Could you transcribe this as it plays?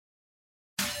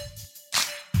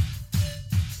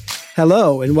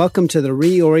Hello, and welcome to the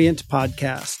Reorient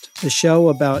Podcast, the show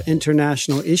about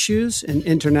international issues and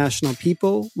international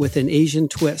people with an Asian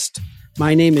twist.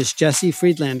 My name is Jesse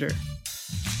Friedlander.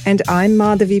 And I'm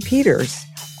Madhavi Peters,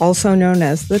 also known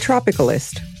as the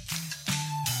Tropicalist.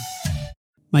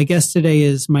 My guest today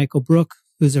is Michael Bruck,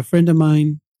 who's a friend of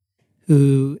mine,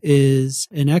 who is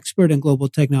an expert in global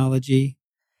technology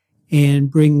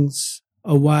and brings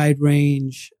a wide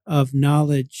range of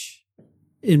knowledge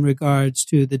in regards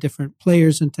to the different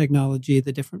players in technology,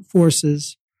 the different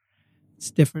forces, its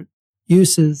different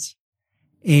uses,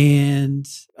 and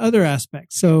other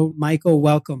aspects. So, Michael,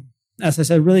 welcome. As I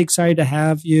said, really excited to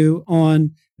have you on.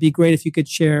 It'd be great if you could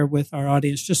share with our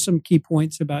audience just some key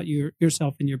points about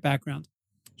yourself and your background.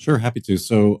 Sure, happy to.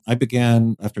 So I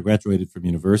began after graduated from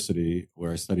university,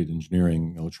 where I studied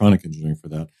engineering, electronic engineering for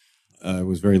that. I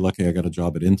was very lucky. I got a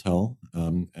job at Intel,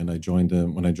 and I joined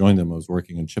them. When I joined them, I was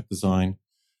working in chip design.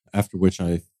 After which,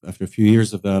 after a few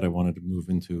years of that, I wanted to move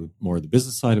into more of the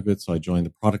business side of it. So I joined the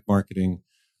product marketing,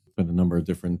 spent a number of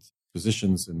different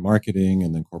positions in marketing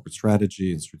and then corporate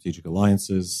strategy and strategic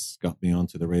alliances. Got me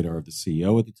onto the radar of the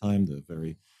CEO at the time, the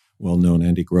very well-known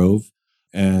Andy Grove.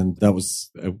 And that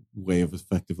was a way of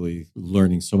effectively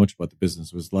learning so much about the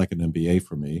business. It was like an MBA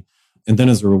for me. And then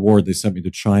as a reward, they sent me to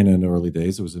China in the early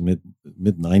days. It was in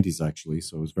mid-90s, actually.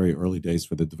 So it was very early days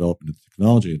for the development of the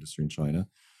technology industry in China.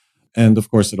 And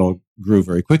of course, it all grew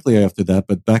very quickly after that.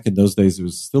 But back in those days, it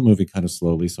was still moving kind of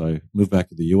slowly. So I moved back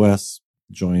to the U.S.,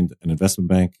 joined an investment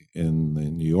bank in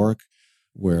New York,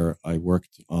 where I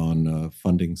worked on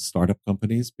funding startup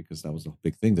companies because that was a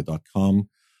big thing, the dot-com.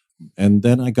 And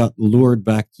then I got lured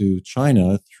back to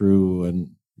China and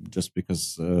just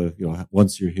because,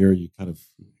 once you're here, you kind of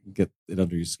get it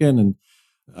under your skin. And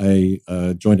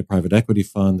I joined a private equity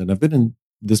fund. And I've been in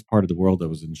this part of the world. I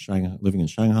was in Shanghai, living in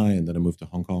Shanghai, and then I moved to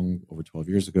Hong Kong over 12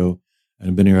 years ago, and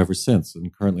I've been here ever since.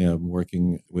 And currently I'm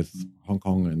working with Hong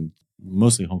Kong and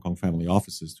mostly Hong Kong family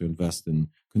offices to invest in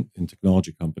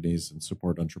technology companies and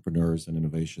support entrepreneurs and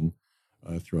innovation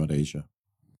throughout Asia.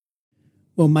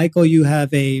 Well, Michael, you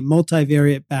have a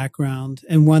multivariate background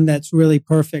and one that's really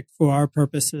perfect for our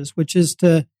purposes, which is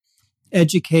to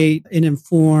educate and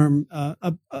inform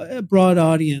a broad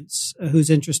audience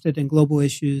who's interested in global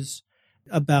issues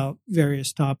about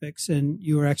various topics. And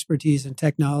your expertise in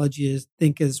technology I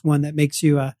think is one that makes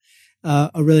you a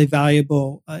really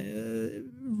valuable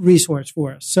resource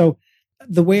for us. So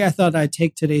the way I thought I'd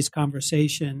take today's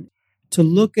conversation to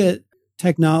look at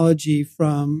technology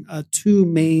from two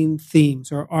main themes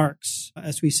or arcs,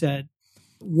 as we said.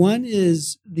 One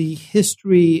is the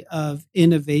history of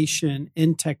innovation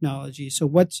in technology. So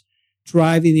what's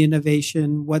driving the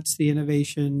innovation? What's the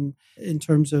innovation in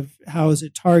terms of how is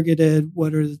it targeted?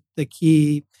 What are the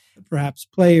key, perhaps,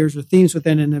 players or themes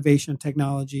within innovation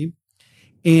technology?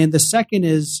 And the second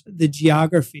is the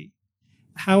geography.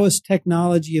 How has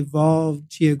technology evolved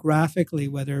geographically,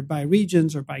 whether by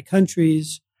regions or by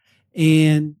countries?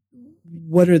 And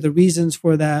what are the reasons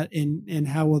for that? And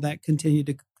how will that continue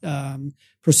to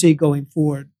proceed going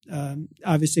forward?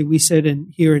 Obviously, we sit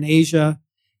here in Asia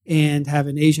and have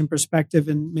an Asian perspective,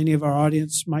 and many of our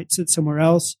audience might sit somewhere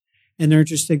else, and they're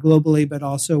interested globally, but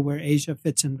also where Asia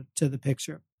fits into the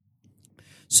picture.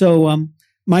 So,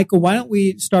 Michael, why don't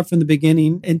we start from the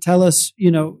beginning and tell us,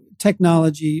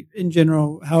 technology in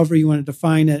general, however you want to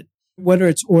define it, what are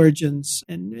its origins,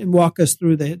 and walk us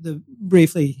through the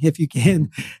briefly, if you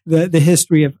can, the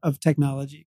history of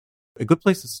technology. A good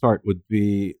place to start would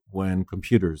be when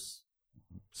computers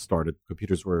started.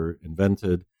 Computers were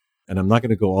invented. And I'm not going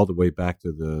to go all the way back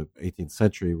to the 18th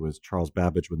century with Charles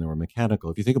Babbage when they were mechanical.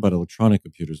 If you think about electronic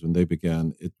computers, when they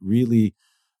began, it really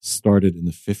started in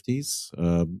the 50s.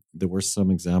 There were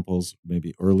some examples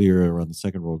maybe earlier around the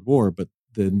Second World War, but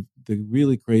the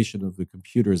really creation of the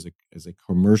computer as a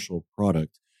commercial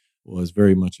product was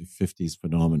very much a 50s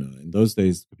phenomena. In those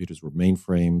days, computers were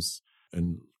mainframes,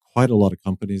 and quite a lot of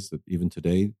companies that even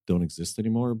today don't exist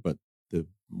anymore, but the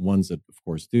ones that, of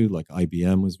course, do, like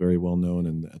IBM was very well known,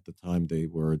 and at the time they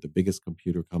were the biggest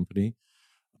computer company.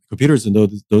 Computers in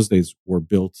those days were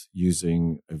built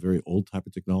using a very old type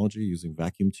of technology, using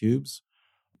vacuum tubes,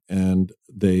 and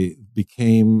they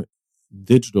became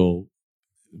digital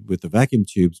with the vacuum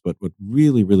tubes. But what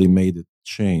really, really made it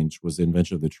change was the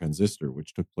invention of the transistor,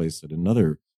 which took place at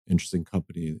another interesting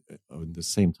company at the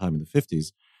same time in the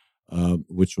 50s,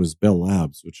 which was Bell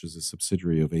Labs, which is a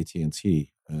subsidiary of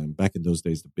AT&T. Back in those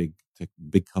days, the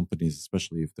big companies,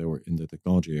 especially if they were in the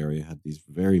technology area, had these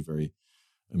very, very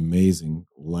amazing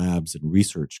labs and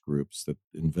research groups that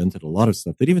invented a lot of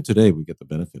stuff that even today we get the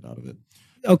benefit out of it.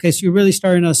 Okay, so you're really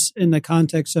starting us in the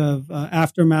context of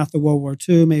aftermath of World War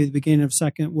II, maybe the beginning of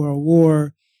Second World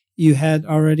War. You had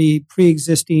already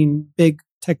pre-existing big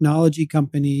technology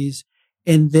companies,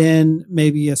 and then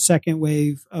maybe a second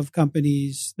wave of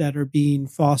companies that are being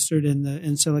fostered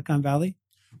in Silicon Valley.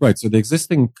 Right. So the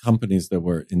existing companies that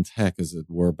were in tech, as it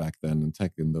were back then, and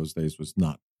tech in those days was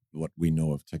not what we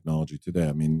know of technology today.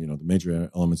 I mean, the major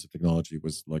elements of technology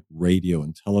was like radio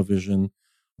and television.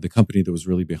 The company that was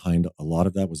really behind a lot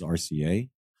of that was RCA.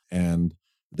 And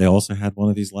they also had one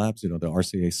of these labs, the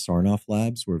RCA Sarnoff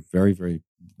labs were very, very,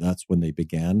 that's when they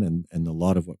began. And a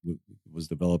lot of what was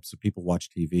developed. So people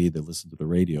watched TV, they listened to the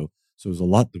radio. So there was a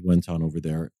lot that went on over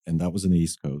there. And that was in the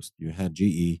East Coast. You had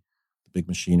GE, big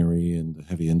machinery and the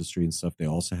heavy industry and stuff. They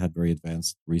also had very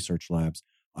advanced research labs.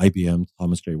 IBM,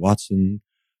 Thomas J. Watson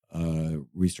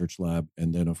research lab,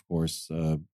 and then of course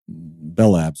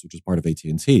Bell Labs, which is part of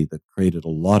AT&T, that created a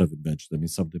lot of inventions. I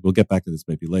mean, we'll get back to this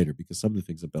maybe later because some of the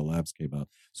things that Bell Labs came out.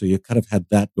 So you kind of had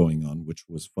that going on, which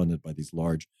was funded by these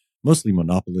large, mostly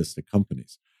monopolistic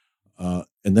companies. And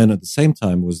then at the same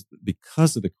time was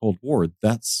because of the Cold War,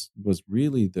 was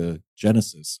really the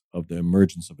genesis of the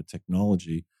emergence of a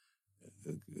technology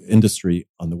industry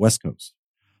on the West Coast.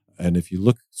 And if you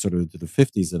look sort of to the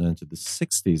 50s and into the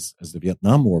 60s as the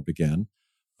Vietnam War began,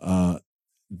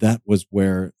 that was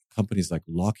where companies like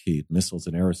Lockheed, Missiles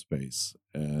and Aerospace,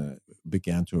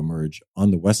 began to emerge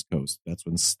on the West Coast. That's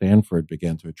when Stanford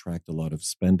began to attract a lot of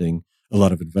spending, a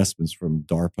lot of investments from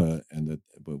DARPA,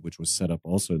 which was set up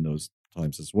also in those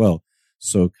times as well.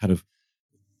 So kind of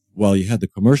while you had the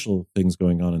commercial things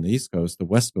going on the East Coast, the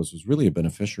West Coast was really a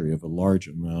beneficiary of a large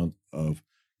amount of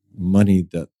money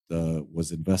that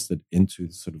was invested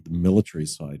into sort of the military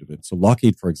side of it. So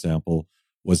Lockheed, for example,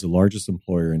 was the largest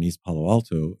employer in East Palo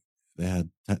Alto. They had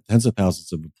tens of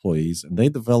thousands of employees, and they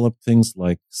developed things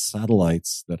like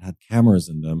satellites that had cameras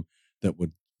in them that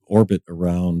would orbit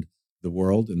around the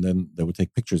world, and then they would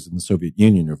take pictures in the Soviet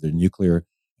Union of their nuclear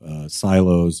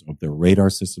silos, of their radar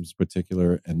systems in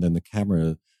particular, and then the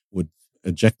camera would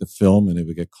eject the film, and it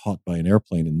would get caught by an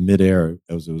airplane in midair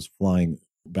as it was flying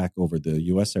back over the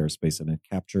U.S. airspace, and then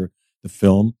capture the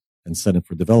film and send it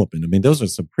for development. I mean, those are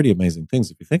some pretty amazing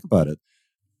things if you think about it.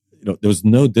 There was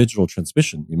no digital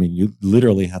transmission. I mean, you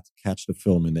literally had to catch the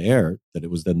film in the air that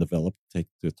it was then developed, take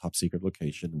to a top secret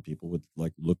location, and people would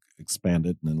expand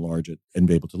it and enlarge it and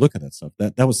be able to look at that stuff.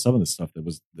 That was some of the stuff that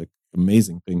was the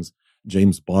amazing things,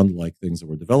 James Bond-like things that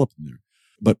were developed in there.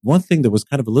 But one thing that was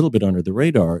kind of a little bit under the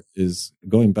radar is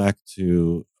going back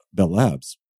to Bell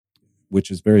Labs,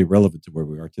 which is very relevant to where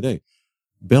we are today.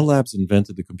 Bell Labs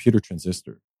invented the computer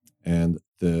transistor, and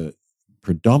the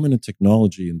predominant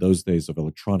technology in those days of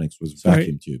electronics was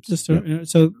vacuum tubes.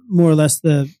 So more or less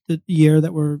the year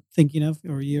that we're thinking of,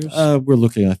 or years? We're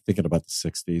looking, I think, at about the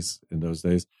 60s in those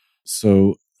days.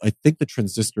 So I think the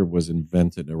transistor was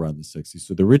invented around the 60s.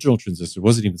 So the original transistor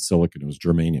wasn't even silicon, it was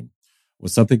germanium. It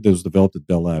was something that was developed at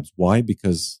Bell Labs. Why?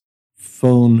 Because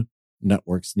phone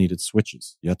networks needed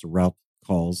switches. You had to route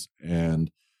calls,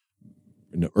 and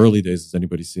in the early days, has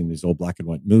anybody seen these old black and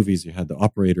white movies? You had the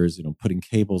operators, putting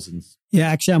cables in. Yeah,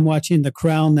 actually, I'm watching The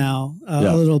Crown now,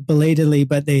 a little belatedly,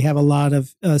 but they have a lot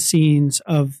of scenes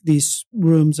of these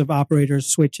rooms of operators,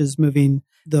 switches moving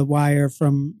the wire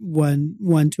from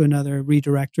one to another,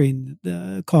 redirecting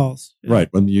the calls. Right.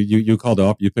 When you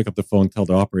call you pick up the phone, tell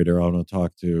the operator, I want to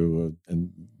talk to and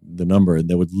the number, and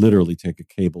they would literally take a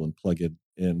cable and plug it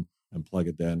in and plug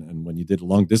it in. And when you did a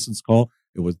long distance call,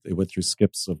 it went through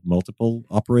skips of multiple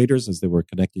operators as they were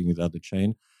connecting it out the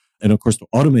chain. And of course, to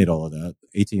automate all of that,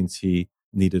 AT&T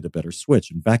needed a better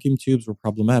switch. And vacuum tubes were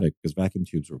problematic because vacuum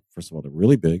tubes were, first of all, they're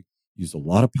really big, used a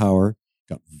lot of power,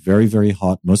 got very, very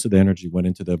hot. Most of the energy went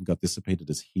into them, got dissipated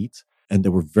as heat, and they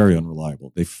were very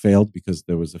unreliable. They failed because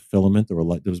there was a filament, there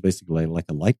was basically like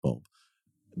a light bulb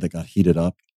that got heated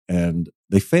up, and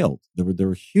they failed. They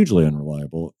were hugely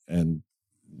unreliable and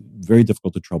very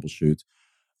difficult to troubleshoot.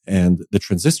 And the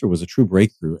transistor was a true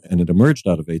breakthrough, and it emerged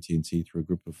out of AT&T through a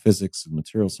group of physics and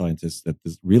material scientists that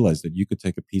realized that you could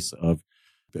take a piece of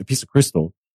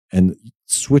crystal and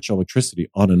switch electricity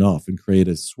on and off and create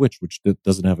a switch which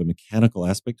doesn't have a mechanical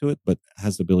aspect to it, but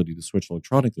has the ability to switch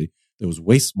electronically. That was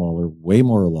way smaller, way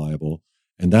more reliable,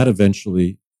 and that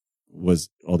eventually was,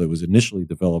 although it was initially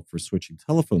developed for switching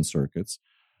telephone circuits,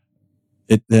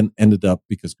 it then ended up,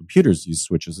 because computers use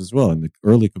switches as well, and the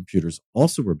early computers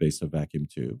also were based on vacuum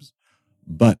tubes,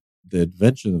 but the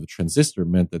invention of the transistor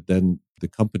meant that then the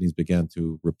companies began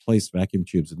to replace vacuum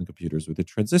tubes in the computers with a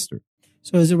transistor.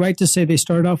 So is it right to say they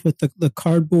started off with the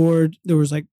cardboard? There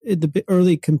was like the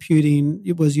early computing,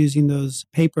 it was using those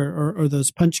paper or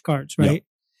those punch cards, right?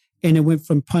 Yeah. And it went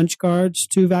from punch cards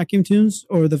to vacuum tubes,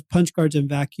 or the punch cards and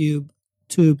vacuum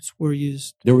tubes were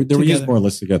used They were together? used more or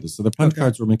less together. So the punch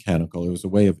cards were mechanical. It was a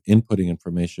way of inputting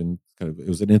information. It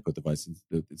was an input device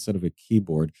instead of a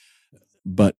keyboard.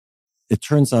 But it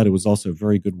turns out it was also a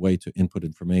very good way to input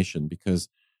information, because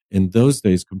in those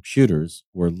days, computers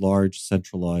were large,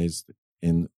 centralized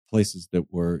in places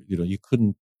that were, you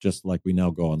couldn't just like we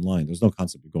now go online. There's no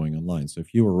concept of going online. So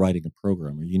if you were writing a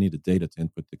program or you needed data to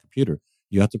input the computer,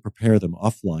 you had to prepare them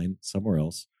offline somewhere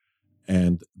else,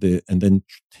 and then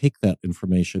take that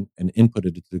information and input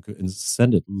it and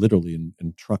send it literally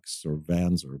in trucks or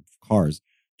vans or cars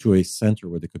to a center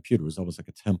where the computer was almost like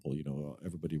a temple.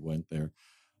 Everybody went there.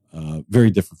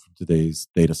 Very different from today's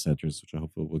data centers, which I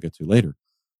hope we'll get to later.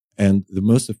 And the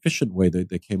most efficient way that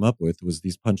they came up with was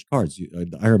these punch cards.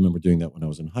 I remember doing that when I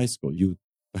was in high school. You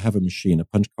have a machine, a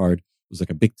punch card was like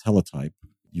a big teletype.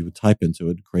 You would type into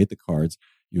it, create the cards.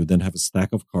 You would then have a stack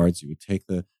of cards. You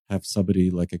would have somebody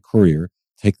like a courier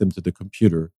take them to the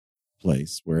computer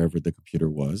place, wherever the computer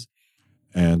was.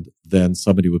 And then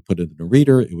somebody would put it in a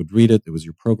reader. It would read it. It was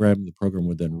your program. The program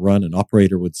would then run. An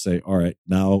operator would say, all right,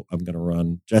 now I'm going to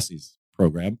run Jesse's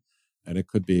program. And it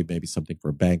could be maybe something for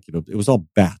a bank. It was all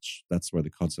batch. That's where the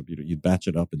concept, you'd batch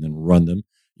it up and then run them.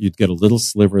 You'd get a little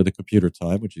sliver of the computer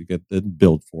time, which you get then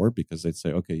billed for, because they'd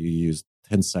say, okay, you used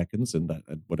 10 seconds and that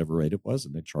at whatever rate it was,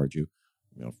 and they'd charge you,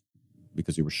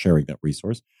 because you were sharing that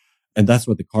resource. And that's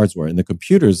what the cards were. And the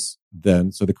computers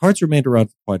then, so the cards remained around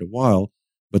for quite a while,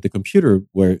 but the computer,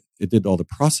 where it did all the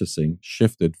processing,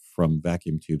 shifted from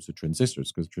vacuum tubes to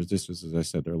transistors, because transistors, as I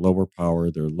said, they're lower power,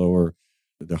 they're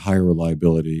higher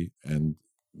reliability, and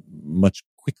much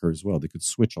quicker as well. They could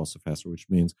switch also faster, which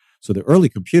means, so the early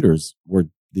computers were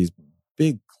these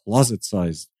big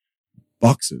closet-sized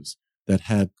boxes that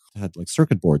had like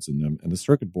circuit boards in them, and the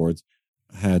circuit boards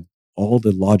had all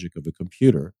the logic of a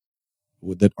computer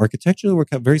that architecturally were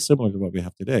very similar to what we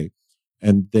have today.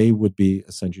 And they would be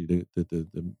essentially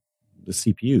the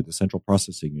CPU, the central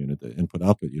processing unit, the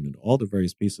input-output unit. All the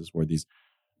various pieces were these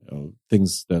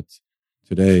things that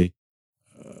today,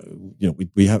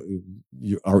 we have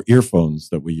our earphones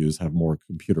that we use have more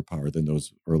computer power than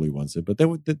those early ones did. But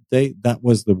that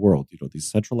was the world. These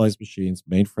centralized machines,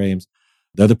 mainframes.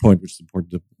 The other point, which is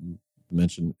important to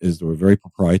mention, is they were very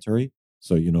proprietary.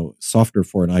 So, software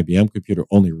for an IBM computer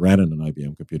only ran in an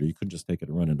IBM computer. You couldn't just take it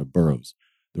and run it in a Burroughs.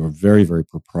 They were very, very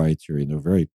proprietary, and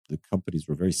the companies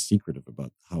were very secretive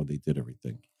about how they did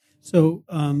everything. So,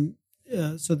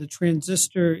 so the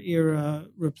transistor era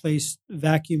replaced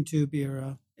vacuum tube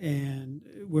era, and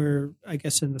we're, I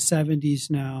guess, in the 70s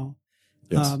now.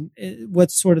 Yes.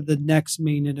 What's sort of the next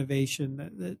main innovation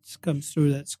that comes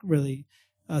through that's really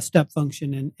a step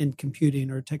function in computing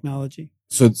or technology?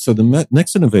 So the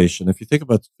next innovation, if you think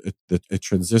about a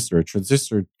transistor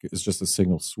is just a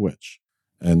single switch.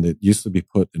 And it used to be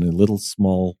put in a little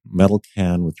small metal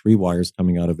can with 3 wires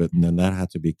coming out of it. And then that had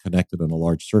to be connected on a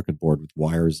large circuit board with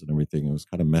wires and everything. It was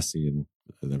kind of messy and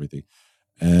everything.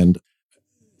 And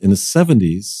in the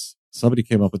 70s, somebody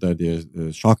came up with the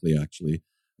idea, Shockley actually,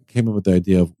 came up with the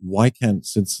idea of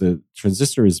since the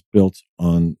transistor is built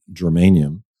on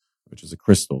germanium, which is a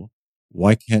crystal,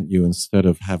 why can't you, instead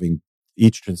of having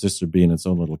each transistor be in its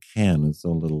own little can, its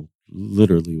own little,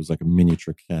 literally it was like a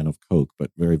miniature can of Coke,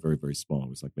 but very, very, very small. It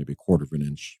was like maybe a quarter of an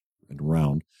inch and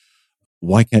round.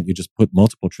 Why can't you just put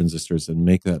multiple transistors and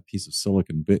make that piece of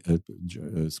silicon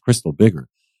crystal bigger?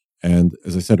 And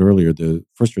as I said earlier, the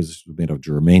first transistor was made of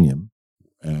germanium,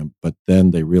 but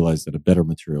then they realized that a better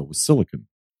material was silicon.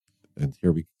 And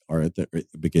here we are at the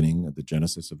beginning of the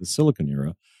genesis of the silicon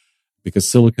era, because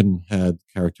silicon had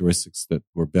characteristics that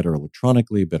were better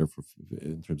electronically, better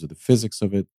in terms of the physics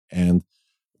of it. And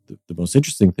the most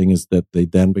interesting thing is that they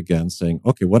then began saying,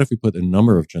 okay, what if we put a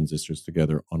number of transistors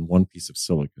together on one piece of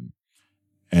silicon?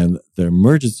 And the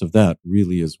emergence of that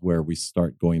really is where we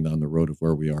start going down the road of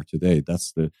where we are today.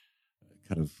 That's the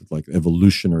kind of like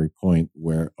evolutionary point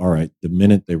where, all right, the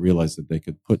minute they realized that they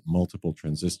could put multiple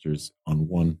transistors on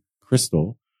one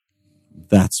crystal,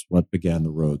 that's what began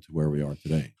the road to where we are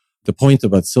today. The point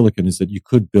about silicon is that you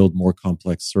could build more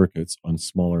complex circuits on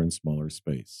smaller and smaller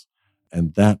space.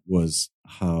 And that was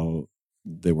how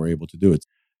they were able to do it.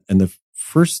 And the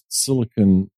first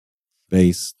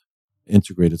silicon-based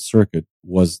integrated circuit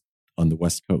was on the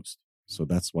West Coast. So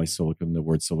that's why the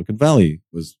word Silicon Valley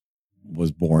was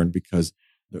born, because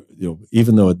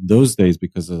Even though in those days,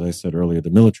 because as I said earlier, the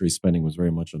military spending was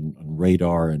very much on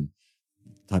radar and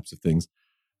types of things,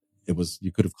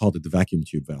 you could have called it the vacuum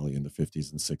tube valley in the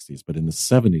 50s and 60s. But in the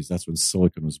 70s, that's when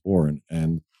silicon was born.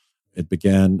 And it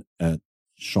began at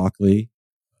Shockley.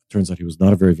 Turns out he was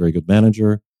not a very, very good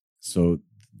manager. So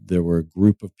there were a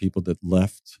group of people that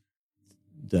left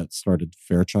that started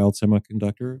Fairchild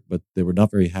Semiconductor, but they were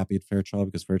not very happy at Fairchild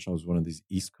because Fairchild was one of these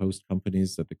East Coast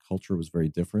companies that the culture was very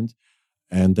different.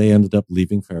 And they ended up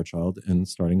leaving Fairchild and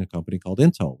starting a company called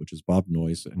Intel, which is Bob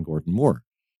Noyce and Gordon Moore.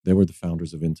 They were the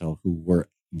founders of Intel, who were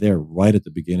there right at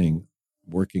the beginning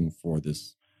working for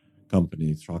this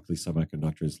company, Shockley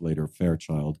Semiconductors, later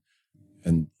Fairchild.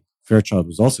 And Fairchild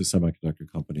was also a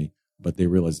semiconductor company, but they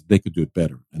realized they could do it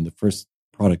better. And the first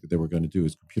product that they were going to do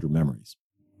is computer memories.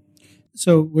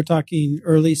 So we're talking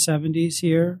early 70s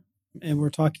here, and we're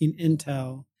talking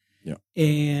Intel. Yeah.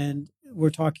 And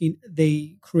we're talking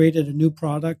they created a new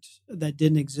product that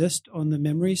didn't exist on the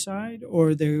memory side,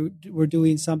 or they were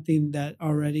doing something that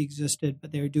already existed,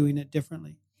 but they were doing it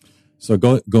differently. So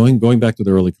going back to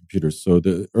the early computers. So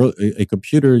a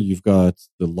computer, you've got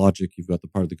the logic, you've got the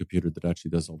part of the computer that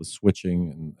actually does all the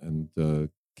switching and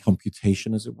the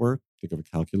computation, as it were. Think of a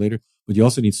calculator, but you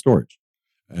also need storage,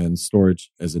 and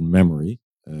storage as in memory.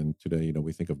 And today,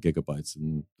 we think of gigabytes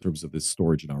in terms of the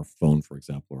storage in our phone, for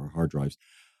example, or our hard drives.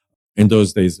 In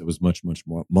those days, it was much, much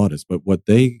more modest. But what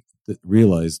they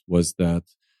realized was that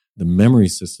the memory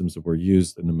systems that were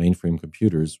used in the mainframe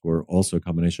computers were also a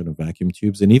combination of vacuum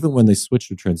tubes. And even when they switched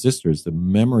to transistors, the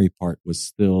memory part was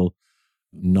still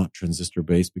not transistor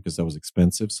based because that was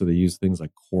expensive. So they used things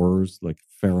like cores, like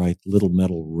ferrite, little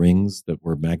metal rings that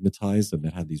were magnetized and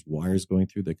that had these wires going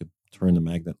through. They could turn the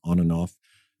magnet on and off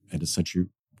and essentially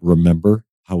remember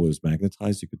how it was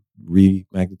magnetized. You could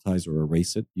re-magnetize or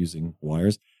erase it using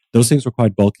wires. Those things were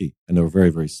quite bulky and they were very,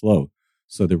 very slow.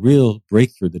 So the real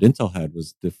breakthrough that Intel had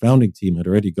was the founding team had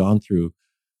already gone through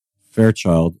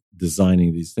Fairchild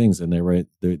designing these things, and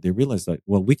they realized that,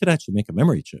 well, we could actually make a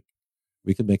memory chip.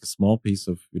 We could make a small piece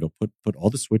of, put all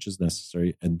the switches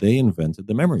necessary, and they invented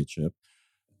the memory chip.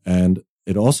 And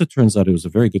it also turns out it was a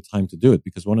very good time to do it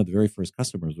because one of the very first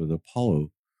customers was the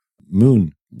Apollo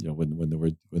moon.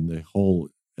 And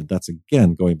that's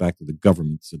again going back to the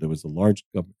government. So there was a large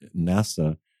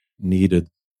NASA needed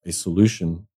a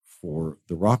solution for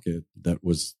the rocket that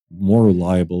was more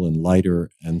reliable and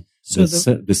lighter, and so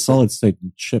the solid state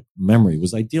chip memory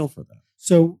was ideal for that.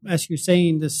 So as you're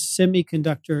saying, the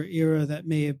semiconductor era that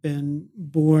may have been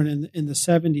born in the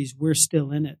 70s, we're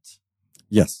still in it.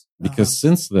 Yes, because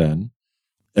since then,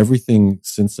 everything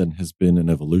since then has been an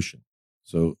evolution.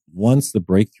 So once the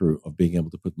breakthrough of being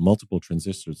able to put multiple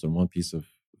transistors on one piece of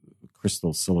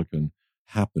crystal silicon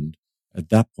happened, at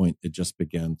that point, it just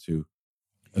began to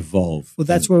evolve. Well,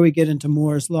 that's where we get into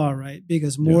Moore's law, right?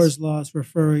 Because Moore's law is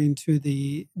referring to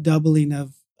the doubling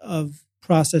of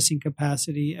processing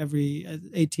capacity every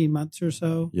 18 months or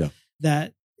so. Yeah.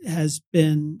 That has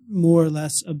been more or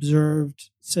less observed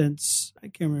since, I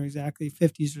can't remember exactly,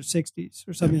 50s or 60s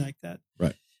or something like that.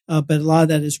 Right. But a lot of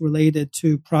that is related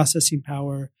to processing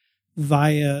power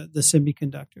via the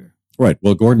semiconductor. Right.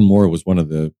 Well, Gordon Moore was one of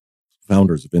the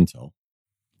founders of Intel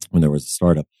when there was a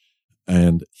startup.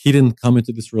 And he didn't come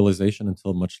into this realization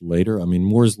until much later. I mean,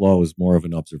 Moore's law was more of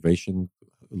an observation,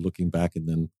 looking back and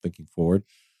then thinking forward.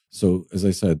 So, as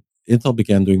I said, Intel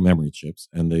began doing memory chips,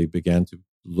 and they began to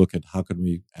look at how can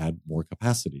we add more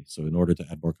capacity. So, in order to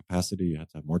add more capacity, you had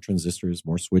to have more transistors,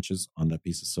 more switches on that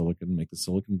piece of silicon, make the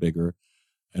silicon bigger,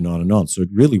 and on and on. So, it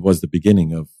really was the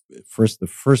beginning of the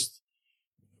first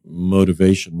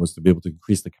motivation was to be able to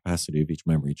increase the capacity of each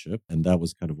memory chip, and that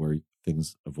was kind of where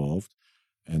things evolved.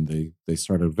 And they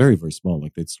started very, very small.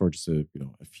 Like they'd store just a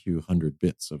few hundred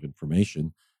bits of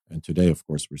information. And today, of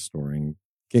course, we're storing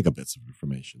gigabits of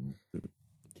information.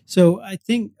 So I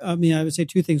would say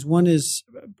two things. One is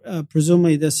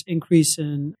presumably this increase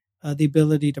in the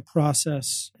ability to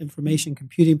process information,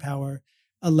 computing power,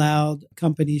 allowed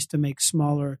companies to make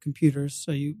smaller computers.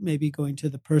 So you may be going to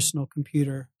the personal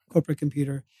computer, corporate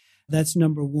computer. That's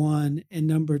number one. And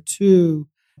number two,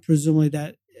 presumably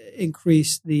that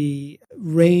increase the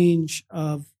range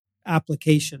of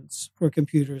applications for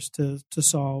computers to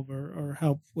solve or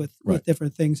help with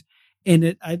different things. And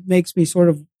it makes me sort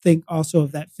of think also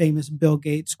of that famous Bill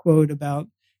Gates quote about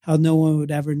how no one would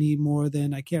ever need more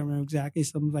than, I can't remember exactly,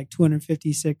 something like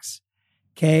 256K.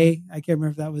 I can't remember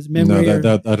if that was memory.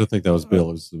 No, I don't think that was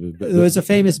Bill. It was a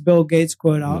famous Bill Gates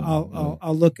quote.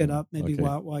 I'll look it up maybe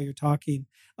while you're talking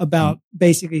about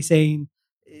basically saying,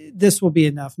 this will be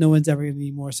enough. No one's ever going to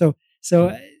need more. So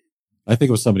I I think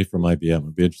it was somebody from IBM.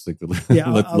 It'd be interesting to Yeah,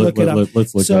 I'll look it up.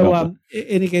 let's look So, that up. in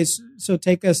any case, so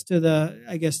take us to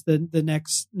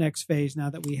the next phase now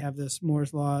that we have this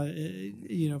Moore's law,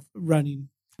 running.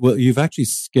 Well, you've actually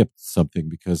skipped something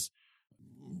because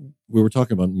we were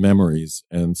talking about memories.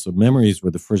 And so memories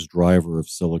were the first driver of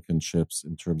silicon chips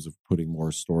in terms of putting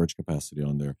more storage capacity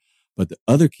on there. But the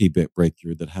other key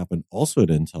breakthrough that happened also at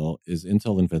Intel is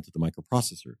Intel invented the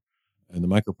microprocessor. And the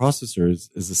microprocessor is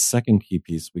the second key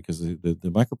piece because the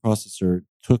microprocessor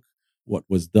took what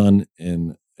was done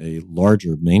in a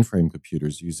larger mainframe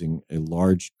computers using a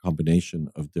large combination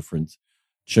of different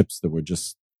chips that were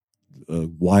just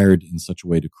wired in such a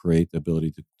way to create the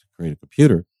ability to create a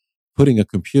computer. Putting a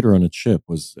computer on a chip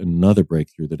was another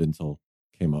breakthrough that Intel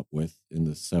came up with in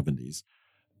the 70s.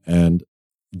 And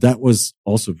that was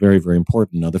also very, very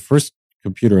important. Now, the first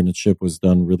computer on a chip was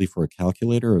done really for a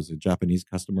calculator. It was a Japanese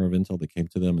customer of Intel that came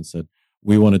to them and said,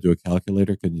 we want to do a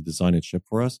calculator. Can you design a chip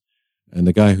for us? And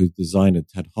the guy who designed it,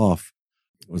 Ted Hoff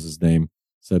was his name,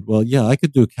 said, well, yeah, I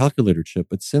could do a calculator chip,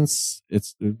 but since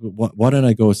why don't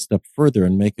I go a step further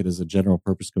and make it as a general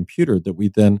purpose computer that we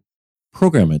then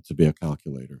program it to be a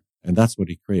calculator? And that's what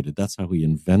he created. That's how he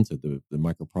invented the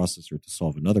microprocessor to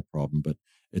solve another problem, but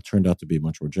it turned out to be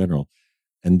much more general.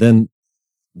 And then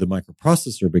the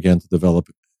microprocessor began to develop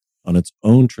on its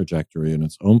own trajectory and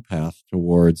its own path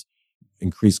towards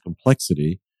increased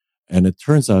complexity. And it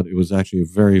turns out it was actually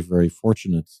a very, very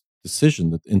fortunate decision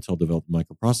that Intel developed a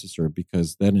microprocessor,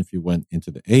 because then if you went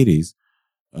into the 80s,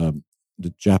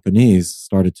 the Japanese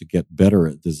started to get better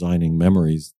at designing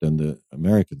memories than the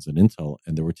Americans and Intel,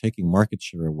 and they were taking market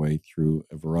share away through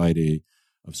a variety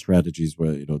of strategies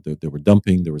where they were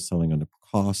dumping, they were selling under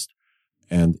cost.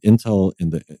 And Intel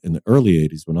in the early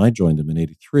 80s, when I joined them in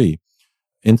 83,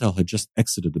 Intel had just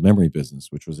exited the memory business,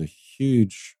 which was a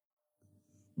huge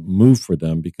move for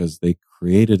them because they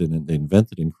created and they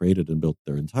invented and created and built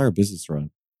their entire business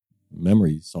around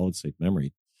memory, solid state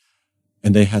memory.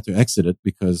 And they had to exit it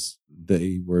because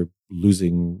they were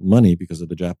losing money because of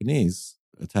the Japanese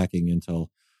attacking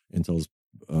Intel's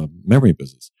memory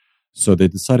business. So they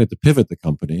decided to pivot the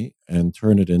company and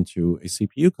turn it into a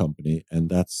CPU company. And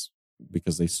that's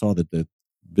because they saw that the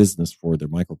business for their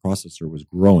microprocessor was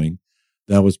growing.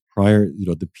 That was prior,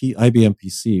 the IBM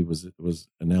PC was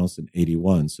announced in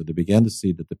 81. So they began to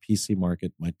see that the PC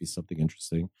market might be something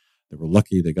interesting. They were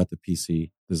lucky they got the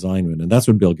PC design win. And that's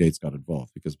when Bill Gates got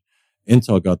involved, because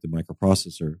Intel got the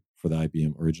microprocessor for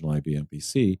the original IBM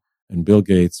PC, and Bill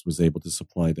Gates was able to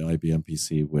supply the IBM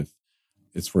PC with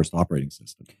its first operating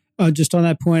system. Just on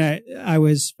that point, I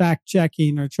was fact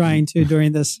checking or trying to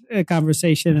during this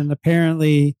conversation, and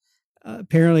apparently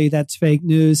that's fake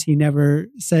news. He never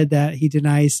said that. He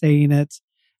denies saying it.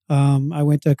 I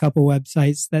went to a couple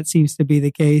websites. That seems to be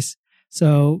the case.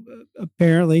 So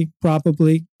apparently,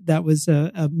 probably, that was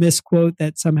a misquote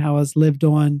that somehow has lived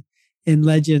on in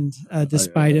legend,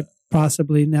 despite it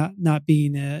possibly not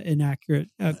being an inaccurate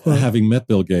quote. Having met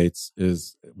Bill Gates,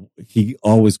 he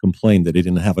always complained that he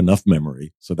didn't have enough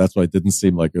memory. So that's why it didn't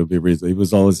seem like it would be reasonable. He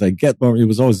was always like, get more. He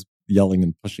was always yelling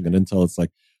and pushing at Intel. It's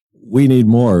like, we need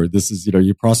more. This is,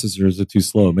 your processors are too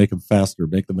slow. Make them faster.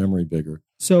 Make the memory bigger.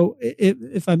 So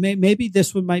if I may, maybe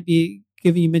this one might be,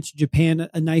 given you mentioned Japan,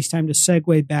 a nice time to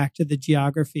segue back to the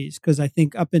geographies, because I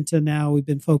think up until now we've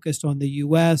been focused on the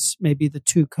U.S., maybe the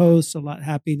two coasts, a lot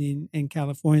happening in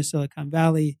California, Silicon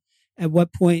Valley. At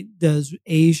what point does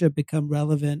Asia become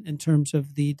relevant in terms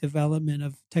of the development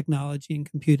of technology and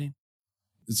computing?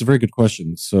 It's a very good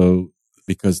question. So,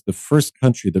 because the first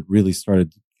country that really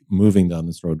started moving down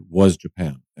this road was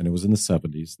Japan, and it was in the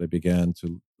 70s. They began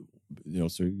to,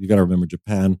 so you got to remember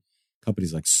Japan.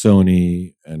 Companies like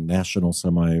Sony and National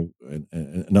that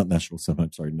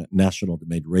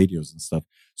made radios and stuff.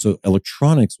 So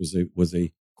electronics was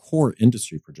a core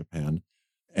industry for Japan,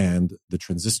 and the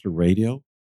transistor radio.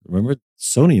 Remember,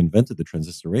 Sony invented the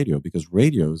transistor radio because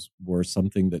radios were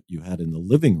something that you had in the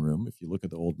living room. If you look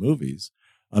at the old movies,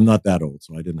 I'm not that old,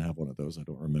 so I didn't have one of those. I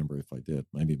don't remember if I did.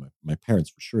 Maybe my parents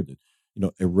for sure did.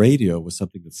 A radio was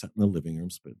something that sat in the living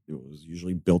rooms, but it was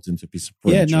usually built into a piece of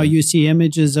furniture. Yeah, no, you see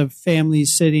images of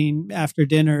families sitting after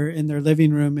dinner in their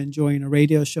living room enjoying a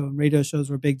radio show, and radio shows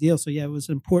were a big deal. So yeah, it was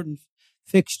an important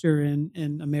fixture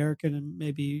in American and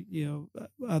maybe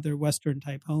other Western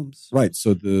type homes. Right.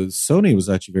 So the Sony was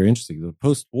actually very interesting. The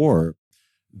post-war,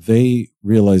 they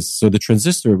realized, so the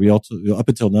transistor, we also, up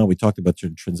until now, we talked about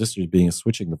transistors being a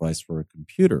switching device for a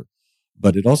computer,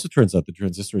 but it also turns out the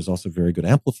transistor is also a very good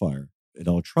amplifier in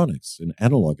electronics, in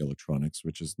analog electronics,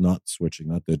 which is not switching,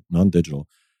 not non-digital.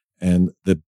 And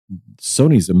the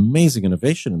Sony's amazing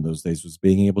innovation in those days was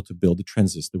being able to build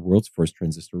the world's first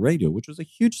transistor radio, which was a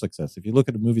huge success. If you look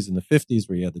at the movies in the 50s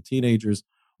where you had the teenagers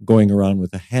going around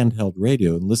with a handheld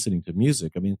radio and listening to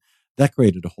music, I mean, that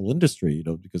created a whole industry,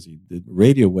 because the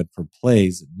radio went from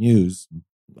plays and news,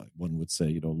 one would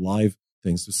say, live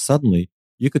things. So suddenly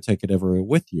you could take it everywhere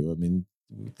with you. I mean,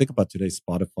 think about today's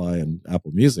Spotify and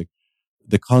Apple Music.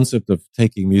 The concept of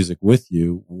taking music with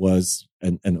you was,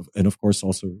 and of course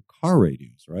also car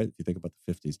radios, right? If you think about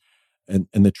the 50s,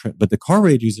 but the car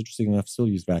radios, interesting enough, still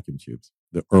use vacuum tubes,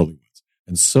 the early ones,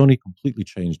 and Sony completely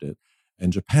changed it.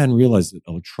 And Japan realized that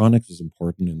electronics was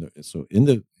important. So in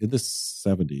the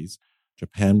 70s,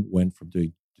 Japan went from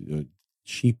doing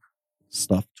cheap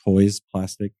stuff, toys,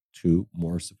 plastic, to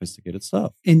more sophisticated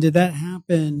stuff. And did that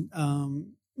happen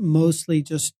mostly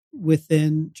just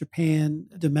within Japan,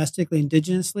 domestically,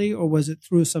 indigenously, or was it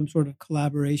through some sort of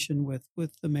collaboration with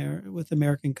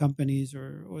American companies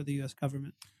or the U.S.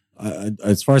 government?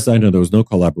 As far as I know, there was no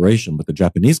collaboration, but the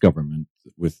Japanese government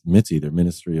with METI, their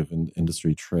Ministry of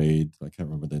Industry Trade, I can't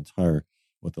remember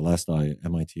the last I,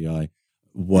 MITI,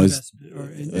 was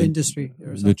industry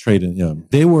or the trade.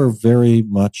 They were very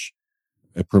much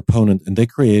a proponent, and they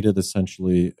created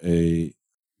essentially a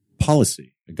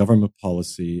government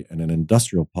policy and an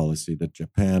industrial policy that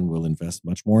Japan will invest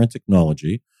much more in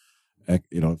technology. If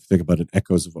you think about it,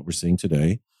 echoes of what we're seeing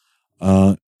today.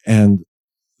 And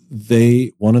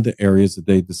one of the areas that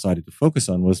they decided to focus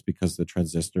on was because the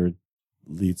transistor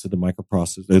leads to the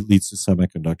microprocessor, it leads to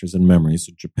semiconductors and memory.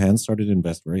 So Japan started to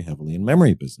invest very heavily in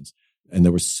memory business. And they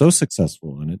were so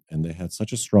successful in it, and they had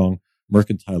such a strong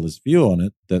mercantilist view on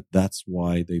it, that's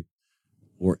why they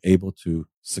were able to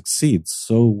succeed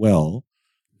so well.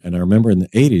 And I remember in the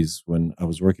 80s when I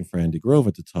was working for Andy Grove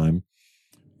at the time,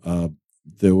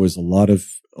 there was a lot of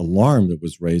alarm that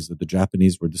was raised that the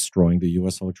Japanese were destroying the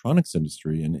U.S. electronics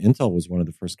industry. And Intel was one of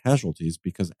the first casualties,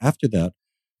 because after that,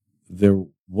 there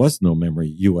was no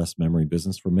U.S. memory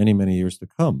business for many, many years to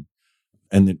come.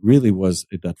 And it really was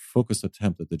that focused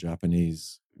attempt that the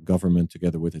Japanese government,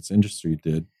 together with its industry,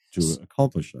 did to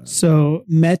accomplish that. So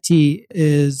METI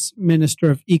is Minister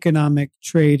of Economic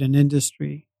Trade and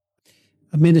Industry.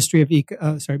 Ministry of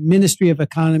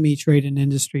Economy, Trade and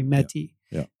Industry, METI.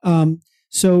 Yeah.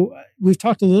 So we've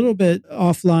talked a little bit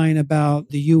offline about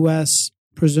the U.S.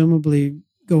 presumably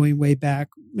going way back,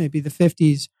 maybe the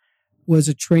 50s, was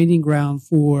a training ground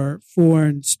for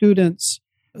foreign students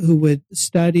who would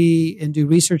study and do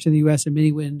research in the U.S., and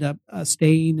many would end up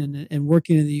staying and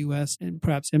working in the U.S. and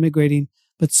perhaps immigrating,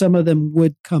 but some of them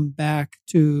would come back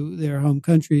to their home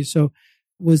countries. So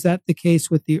was that the case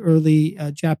with the early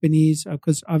Japanese?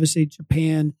 Because obviously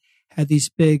Japan had these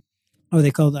big,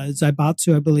 they called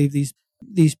Zaibatsu, I believe,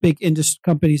 these big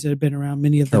companies that have been around,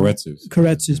 many of them.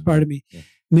 Keiretsus, pardon me. Yeah.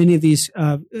 Many of these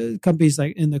companies,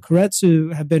 like in the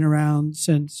Keiretsu, have been around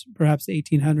since perhaps the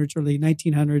 1800s, early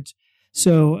 1900s.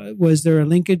 So was there a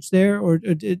linkage there, or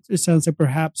it sounds like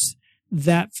perhaps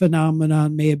that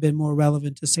phenomenon may have been more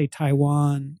relevant to, say,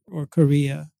 Taiwan or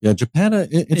Korea? Yeah, Japan,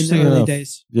 in the early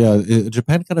days. Yeah,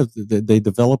 Japan they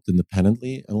developed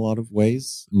independently in a lot of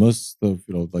ways. Most of,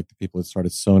 like the people that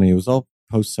started Sony, it was all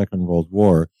post-Second World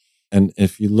War. And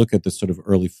if you look at the sort of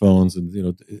early phones, and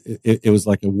it was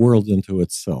like a world into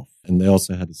itself. And they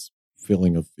also had this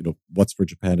feeling of what's for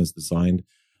Japan is designed.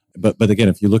 But again,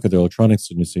 if you look at the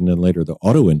electronics industry and then later the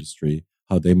auto industry,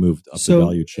 how they moved up the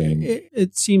value chain.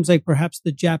 It seems like perhaps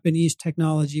the Japanese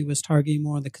technology was targeting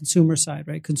more on the consumer side,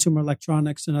 right? Consumer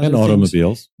electronics and other things,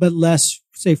 automobiles, but less,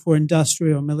 say, for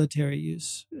industrial or military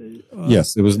use.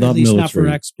 Yes, it was not military. Not for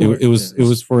export. It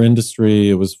was for industry.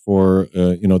 It was for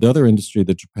the other industry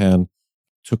that Japan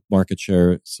took market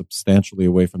share substantially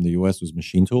away from the U.S. was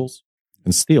machine tools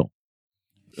and steel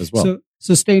as well.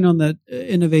 So staying on that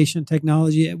innovation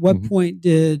technology, at what point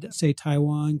did, say,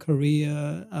 Taiwan,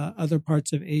 Korea, other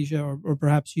parts of Asia, or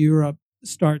perhaps Europe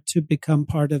start to become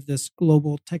part of this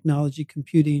global technology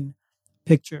computing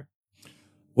picture?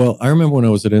 Well, I remember when I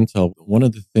was at Intel, one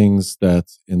of the things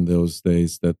that in those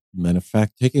days that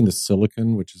taking the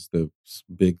silicon, which is the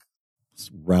big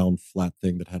round flat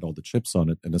thing that had all the chips on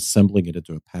it, and assembling it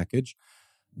into a package,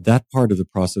 that part of the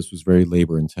process was very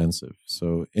labor intensive.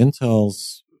 So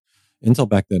Intel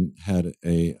back then had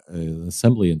an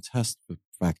assembly and test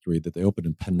factory that they opened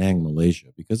in Penang, Malaysia,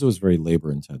 because it was very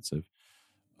labor intensive.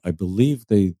 I believe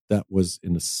that was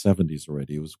in the 70s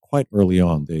already. It was quite early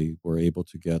on. They were able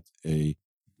to get a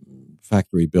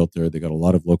factory built there. They got a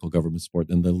lot of local government support.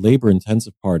 And the labor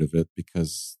intensive part of it,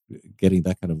 because getting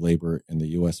that kind of labor in the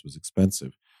U.S. was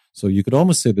expensive. So you could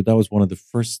almost say that was one of the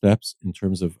first steps in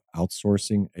terms of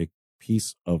outsourcing a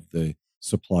piece of the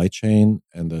supply chain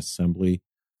and the assembly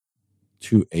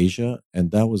to Asia,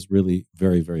 and that was really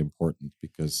very, very important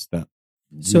because that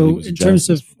really So, was in terms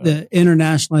genesis of for that. the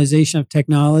internationalization of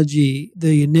technology,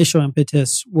 the initial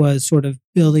impetus was sort of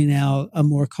building out a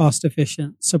more cost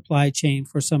efficient supply chain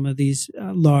for some of these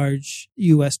large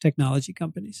U.S. technology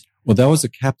companies. Well, that was a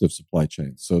captive supply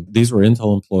chain. So these were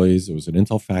Intel employees. It was an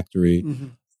Intel factory.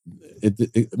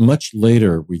 Much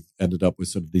later, we ended up with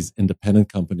sort of these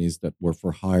independent companies that were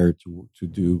for hire to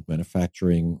do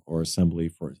manufacturing or assembly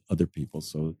for other people.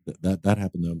 So that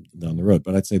happened down the road.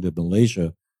 But I'd say that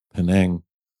Malaysia, Penang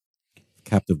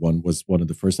captive one was one of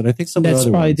the first, and I think some of the That's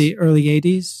other probably ones. the early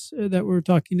 80s that we're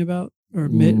talking about, or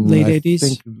late I 80s.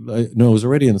 think no, it was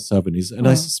already in the 70s, and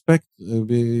I Oh. suspect it would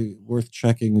be worth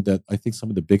checking that I think some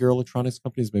of the bigger electronics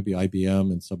companies, maybe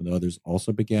IBM and some of the others,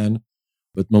 also began,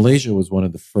 but Malaysia was one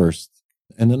of the first.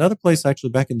 And another place, actually,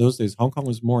 back in those days, Hong Kong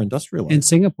was more industrialized, And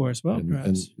Singapore as well, and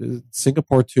perhaps.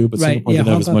 Singapore too, but Right, Singapore yeah, didn't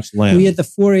have Hong as Kong. much land. We had the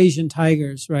four Asian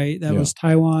tigers, right? That Yeah. was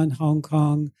Taiwan, Hong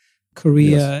Kong,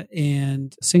 Korea,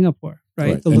 and Singapore,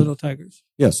 right? Right. The And- little tigers.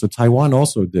 Yeah, so Taiwan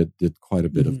also did quite a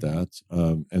bit of Mhm.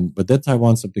 that, but then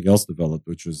Taiwan something else developed,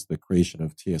 which was the creation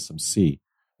of TSMC,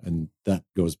 and that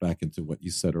goes back into what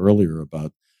you said earlier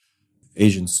about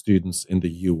Asian students in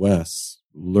the U.S.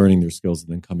 learning their skills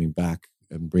and then coming back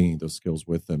and bringing those skills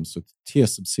with them. So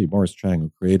TSMC, Morris Chang,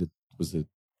 who created, was it?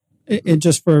 And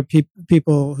just for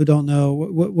people who don't know,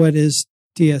 what is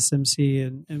TSMC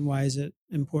and why is it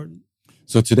important?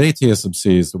 So today,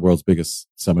 TSMC is the world's biggest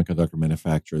semiconductor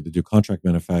manufacturer. They do contract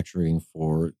manufacturing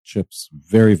for chips,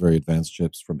 very, very advanced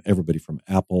chips from everybody from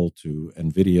Apple to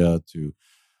NVIDIA to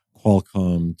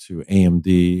Qualcomm to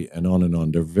AMD and on and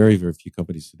on. There are very, very few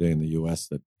companies today in the U.S.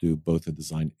 that do both the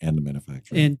design and the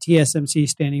manufacturing. And TSMC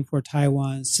standing for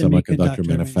Taiwan Semiconductor Manufacturing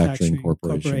Manufacturing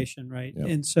Corporation. Right? Yeah.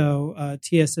 And so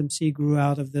TSMC grew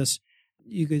out of this,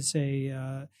 you could say,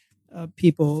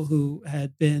 people who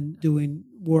had been doing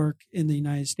work in the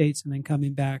United States and then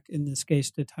coming back, in this case,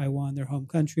 to Taiwan, their home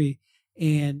country,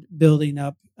 and building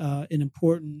up an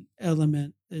important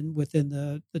element within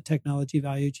the technology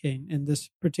value chain. And this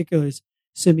particular is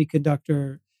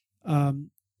semiconductor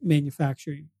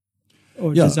manufacturing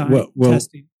or design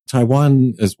testing.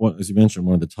 Taiwan is one, as you mentioned,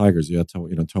 one of the tigers. You had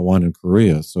Taiwan and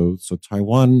Korea. So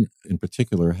Taiwan in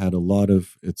particular had a lot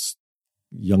of its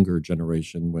younger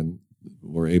generation when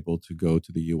were able to go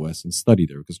to the U.S. and study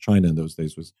there, because China in those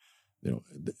days was,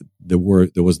 there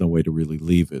was no way to really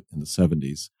leave it in the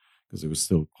 70s because it was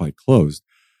still quite closed.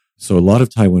 So a lot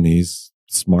of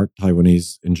smart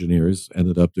Taiwanese engineers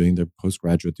ended up doing their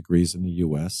postgraduate degrees in the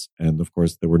U.S. And of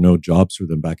course, there were no jobs for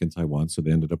them back in Taiwan. So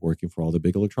they ended up working for all the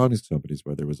big electronics companies,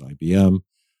 whether it was IBM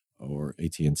or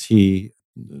AT&T,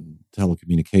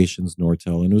 telecommunications,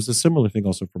 Nortel. And it was a similar thing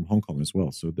also from Hong Kong as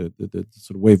well. So the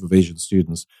sort of wave of Asian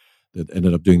students that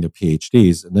ended up doing their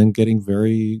PhDs and then getting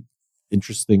very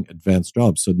interesting advanced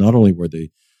jobs. So not only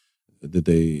did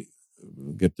they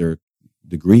get their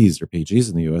degrees or PhDs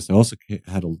in the U.S., they also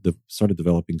started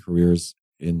developing careers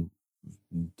in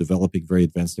developing very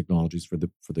advanced technologies for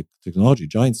the technology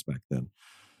giants back then.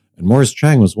 And Morris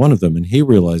Chang was one of them, and he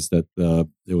realized that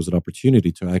there was an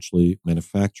opportunity to actually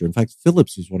manufacture. In fact,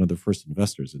 Philips was one of the first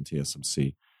investors in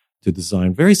TSMC to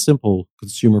design very simple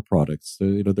consumer products.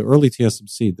 The early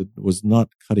TSMC that was not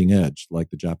cutting edge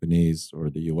like the Japanese or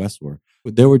the U.S. were.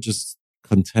 But they were just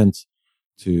content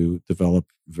to develop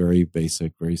very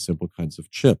basic, very simple kinds of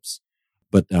chips.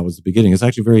 But that was the beginning. It's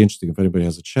actually very interesting, if anybody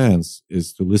has a chance,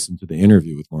 is to listen to the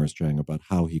interview with Morris Chang about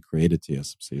how he created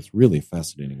TSMC. It's really a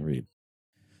fascinating read.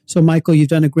 So, Michael, you've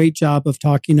done a great job of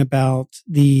talking about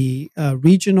the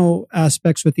regional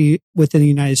aspects within the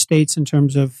United States in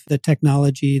terms of the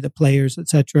technology, the players, et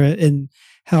cetera, and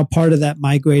how part of that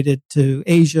migrated to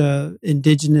Asia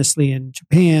indigenously in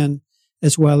Japan,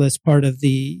 as well as part of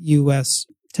the U.S.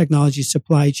 technology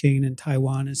supply chain in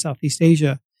Taiwan and Southeast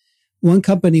Asia. One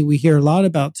company we hear a lot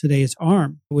about today is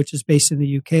ARM, which is based in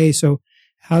the UK. So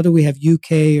how do we have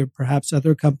UK or perhaps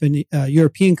other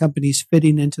European companies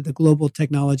fitting into the global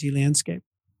technology landscape?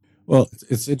 Well,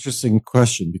 it's an interesting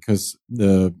question because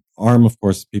the ARM, of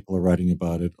course, people are writing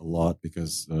about it a lot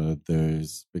because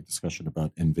there's big discussion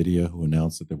about NVIDIA, who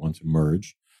announced that they want to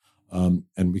merge. And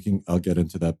I'll get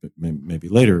into that maybe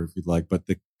later if you'd like. But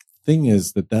the thing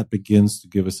is that begins to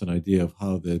give us an idea of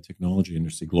how the technology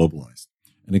industry globalized.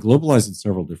 And it globalized in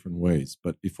several different ways.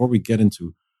 But before we get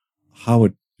into how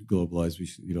it globalized,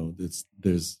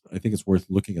 I think it's worth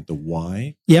looking at the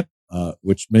why. Yep.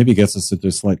 Which maybe gets us into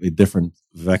a slightly different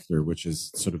vector, which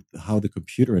is sort of how the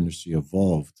computer industry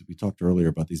evolved. We talked earlier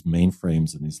about these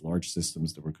mainframes and these large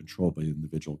systems that were controlled by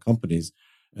individual companies.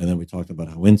 And then we talked about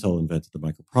how Intel invented the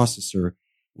microprocessor.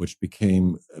 which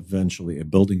became eventually a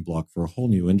building block for a whole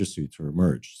new industry to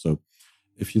emerge. So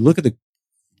if you look at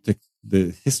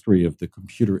the history of the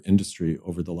computer industry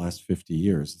over the last 50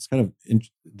 years,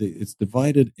 it's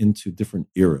divided into different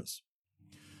eras.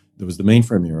 There was the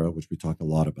mainframe era, which we talked a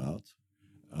lot about.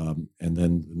 And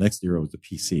then the next era was the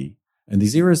PC. And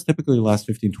these eras typically last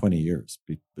 15, 20 years.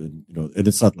 And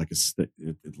it's not like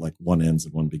like one ends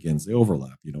and one begins. They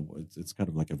overlap. It's kind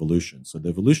of like evolution. So the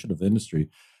evolution of the industry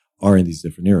are in these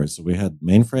different eras. So we had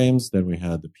mainframes, then we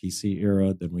had the PC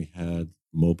era, then we had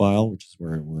mobile, which is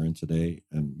where we're in today.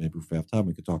 And maybe if we have time,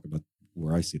 we could talk about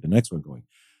where I see the next one going.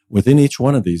 Within each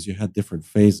one of these, you had different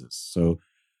phases. So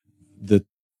the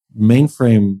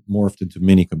mainframe morphed into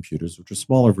mini computers, which are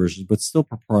smaller versions, but still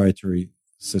proprietary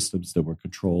systems that were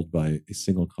controlled by a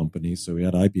single company. So we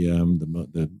had IBM,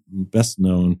 the best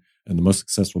known and the most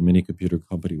successful mini computer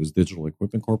company was Digital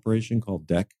Equipment Corporation, called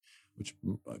DEC, which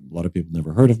a lot of people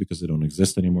never heard of because they don't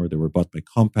exist anymore. They were bought by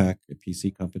Compaq, a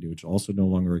PC company, which also no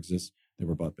longer exists. They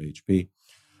were bought by HP.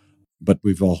 But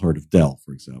we've all heard of Dell,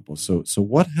 for example. So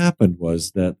what happened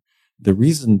was that the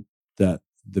reason that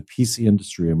the PC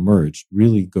industry emerged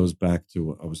really goes back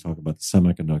to, I was talking about the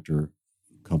semiconductor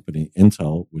company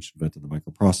Intel, which invented the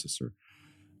microprocessor.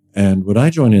 And when I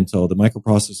joined Intel, the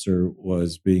microprocessor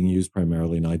was being used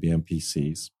primarily in IBM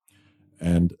PCs.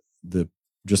 And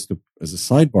as a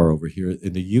sidebar over here,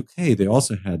 in the UK, they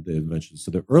also had the invention. So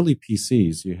the early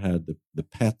PCs, you had the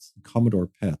PET, Commodore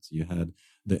PET, you had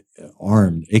the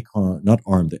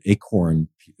the Acorn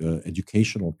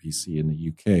educational PC in the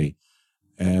UK.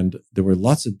 And there were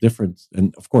lots of different,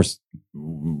 and of course,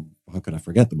 how could I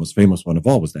forget? The most famous one of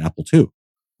all was the Apple II,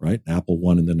 right? The Apple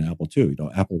I and then the Apple II.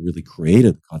 Apple really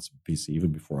created the concept of PC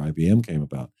even before IBM came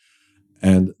about.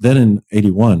 And then in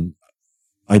 81,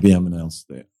 IBM announced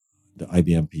the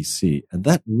IBM PC. And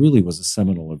that really was a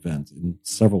seminal event in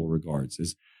several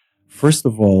regards. First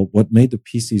of all, what made the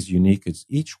PCs unique is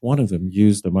each one of them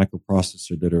used a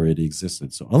microprocessor that already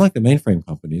existed. So unlike the mainframe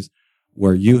companies,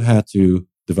 where you had to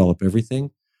develop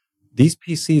everything, these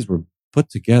PCs were put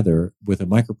together with a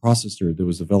microprocessor that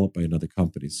was developed by another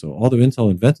company. So although Intel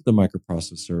invented the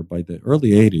microprocessor, by the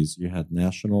early 80s, you had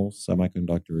National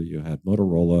Semiconductor, you had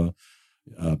Motorola,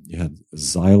 you had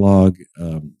Zilog,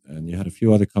 and you had a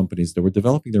few other companies that were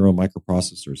developing their own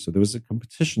microprocessors. So there was a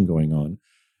competition going on.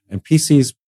 And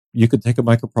PCs, you could take a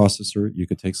microprocessor, you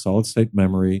could take solid state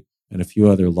memory and a few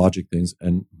other logic things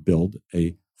and build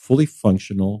a fully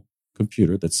functional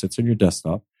computer that sits on your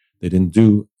desktop. They didn't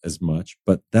do as much,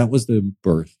 but that was the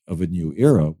birth of a new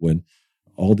era when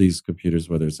all these computers,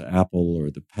 whether it's Apple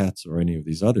or the PETs or any of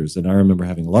these others, and I remember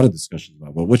having a lot of discussions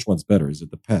about, well, which one's better? Is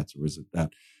it the PETs or is it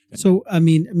that? So, I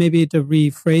mean, maybe to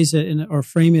rephrase it or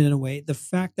frame it in a way, the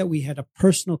fact that we had a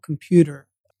personal computer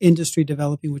industry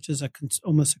developing, which is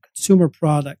almost a consumer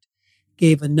product,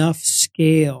 gave enough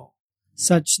scale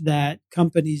such that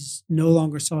companies no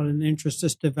longer saw an interest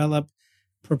to develop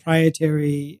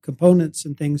proprietary components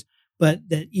and things, but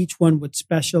that each one would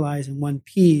specialize in one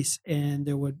piece and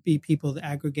there would be people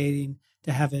aggregating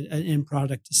to have an end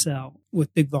product to sell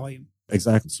with big volume.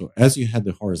 Exactly. So as you had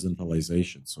the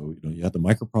horizontalization, so you had the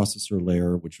microprocessor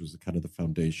layer, which was kind of the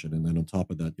foundation, and then on top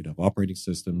of that, you'd have operating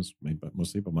systems made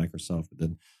mostly by Microsoft, but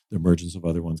then the emergence of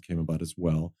other ones came about as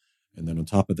well. And then on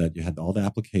top of that, you had all the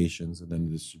applications and then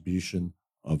the distribution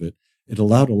of it. It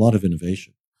allowed a lot of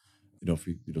innovation.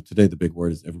 Today the big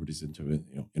word is everybody's into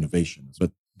innovation,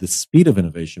 but the speed of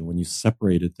innovation when you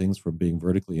separated things from being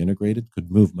vertically integrated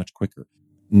could move much quicker.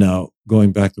 Now,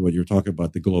 going back to what you're talking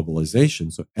about, the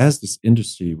globalization. So as this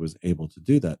industry was able to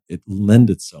do that, it lent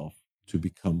itself to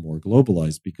become more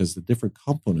globalized because the different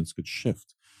components could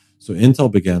shift. So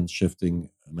Intel began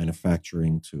shifting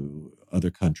manufacturing to other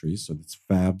countries. So it's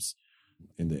fabs.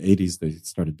 In the 80s, they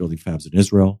started building fabs in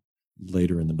Israel.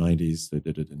 Later in the 90s, they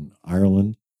did it in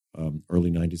Ireland. Early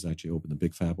 90s actually opened the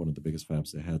big fab. One of the biggest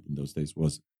fabs they had in those days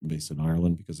was based in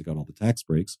Ireland because it got all the tax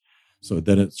breaks. So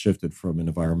then it shifted from an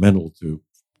environmental to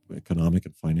economic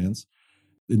and finance.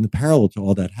 In the parallel to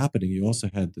all that happening, you also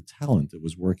had the talent that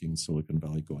was working in Silicon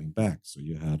Valley going back. So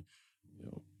you had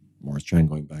Morris Chang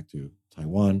going back to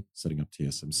Taiwan, setting up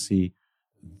TSMC.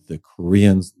 The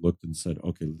Koreans looked and said,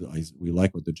 okay, we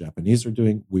like what the Japanese are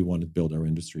doing. We want to build our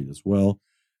industry as well.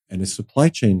 And a supply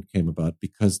chain came about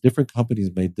because different companies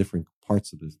made different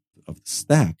parts of the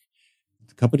stack.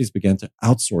 The companies began to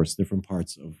outsource different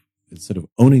parts of, instead of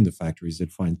owning the factories,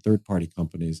 they'd find third-party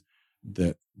companies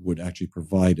that would actually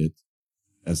provide it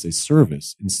as a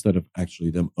service instead of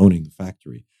actually them owning the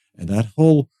factory. And that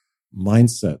whole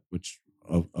mindset, which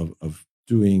of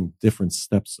doing different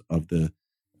steps of the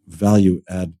value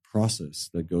add process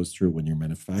that goes through when you're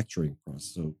manufacturing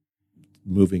process. So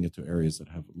moving into areas that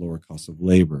have lower cost of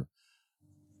labor.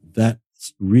 That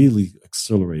really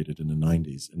accelerated in the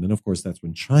 90s. And then, of course, that's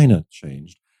when China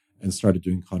changed and started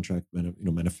doing contract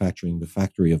manufacturing, the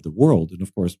factory of the world. And,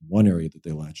 of course, one area that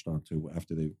they latched onto as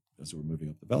they were moving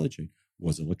up the value chain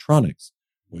was electronics,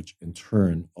 which in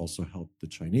turn also helped the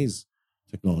Chinese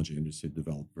technology industry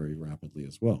develop very rapidly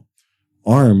as well.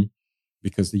 ARM,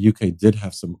 because the UK did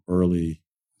have some early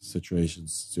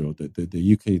situations,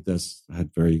 the UK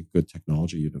had very good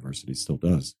technology universities, still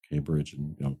does. Cambridge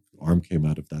and ARM came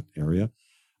out of that area.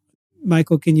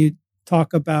 Michael, can you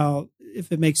talk about,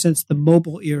 if it makes sense, the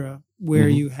mobile era where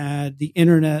you had the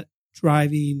internet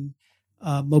driving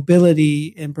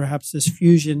mobility and perhaps this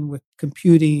fusion with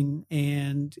computing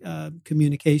and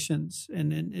communications?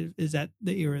 And then is that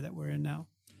the era that we're in now?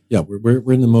 Yeah,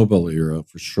 we're in the mobile era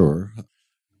for sure.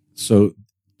 So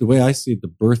the way I see it, the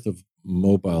birth of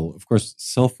mobile, of course,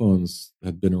 cell phones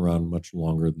had been around much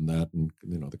longer than that. And,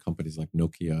 the companies like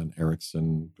Nokia and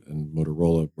Ericsson and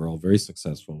Motorola were all very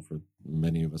successful. For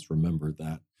many of us remember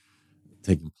that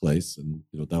taking place. And,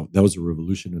 that was a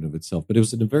revolution in of itself. But it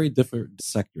was in a very different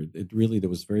sector. There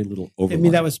was very little overlap. I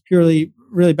mean, that was really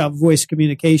about voice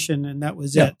communication, and that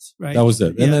was it, right? That was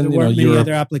it. Yeah, and then, there weren't many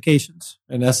other applications.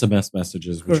 And SMS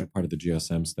messages, which are part of the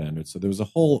GSM standard. So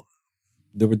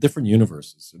there were different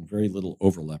universes and very little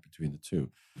overlap between the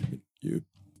two. You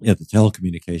had the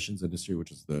telecommunications industry,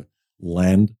 which is the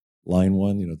landline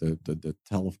one, the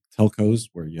telcos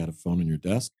where you had a phone on your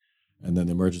desk. And then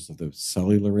the emergence of the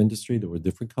cellular industry. There were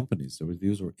different companies.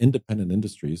 These were independent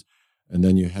industries. And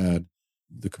then you had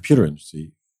the computer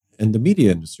industry. And the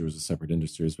media industry was a separate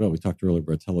industry as well. We talked earlier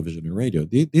about television and radio.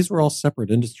 These were all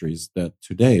separate industries that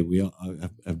today we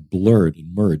have blurred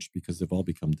and merged because they've all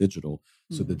become digital.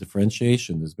 Mm-hmm. So the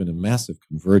differentiation, there's been a massive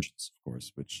convergence, of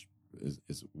course, which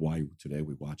is why today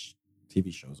we watch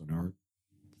TV shows on our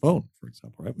phone, for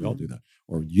example, right? We all do that.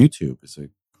 Or YouTube is a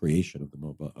creation of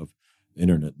the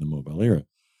internet in the mobile era.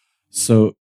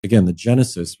 So again, the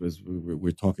genesis was,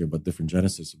 we're talking about different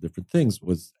genesis of different things,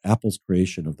 was Apple's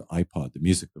creation of the iPod, the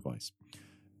music device.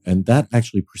 And that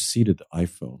actually preceded the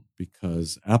iPhone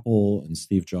because Apple and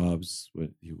Steve Jobs,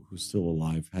 who's still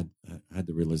alive, had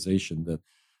the realization that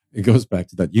it goes back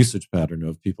to that usage pattern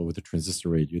of people with the transistor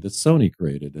radio that Sony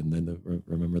created. And then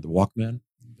remember the Walkman?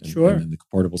 And the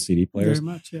portable CD players?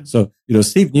 Very much, yeah. So,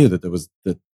 Steve knew that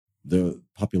the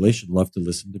population loved to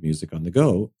listen to music on the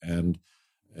go. And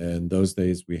those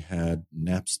days we had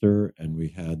Napster and we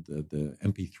had the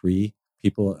MP3.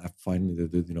 People finally,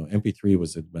 MP3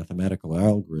 was a mathematical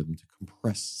algorithm to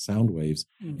compress sound waves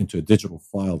into a digital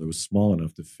file that was small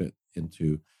enough to fit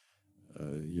into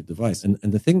your device. And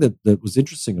the thing that was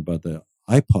interesting about the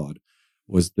iPod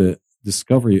was the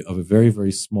discovery of a very,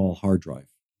 very small hard drive.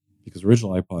 Because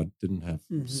original iPod didn't have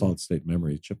solid state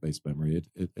memory, chip-based memory.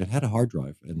 It had a hard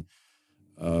drive, and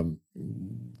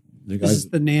the guys. This is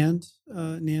the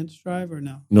NAND drive, or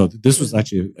no? No, this was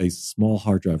actually a small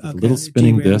hard drive with a little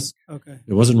spinning disk. Okay,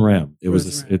 it wasn't RAM. It was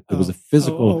a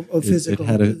physical. Physical. It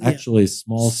had actually a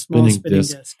small spinning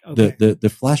disk. Okay. The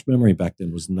flash memory back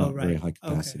then was not very high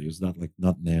capacity. It was not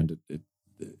NAND.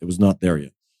 It was not there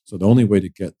yet. So the only way to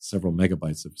get several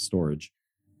megabytes of storage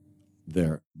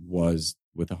there was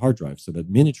with a hard drive. So that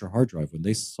miniature hard drive, when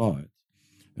they saw it,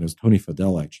 and it was Tony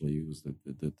Fadell actually, who was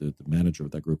the manager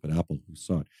of that group at Apple, who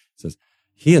saw it, says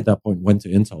he at that point went to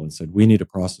Intel and said, "We need a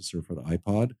processor for the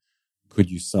iPod.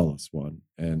 Could you sell us one?"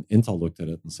 And Intel looked at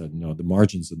it and said, "No, the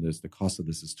margins in this, the cost of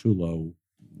this is too low."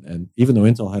 And even though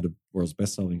Intel had the world's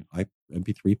best-selling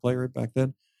MP3 player back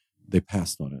then, they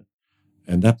passed on it.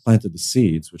 And that planted the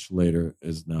seeds, which later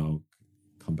is now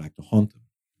come back to haunt them.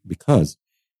 Because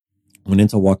when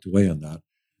Intel walked away on that,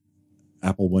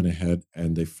 Apple went ahead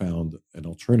and they found an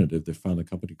alternative. They found a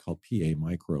company called PA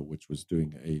Micro, which was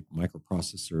doing a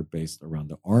microprocessor based around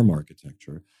the ARM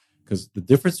architecture. Because the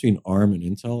difference between ARM and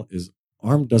Intel is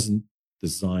ARM doesn't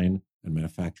design and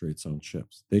manufacture its own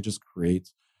chips. They just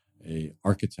create a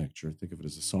architecture, think of it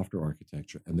as a software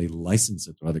architecture, and they license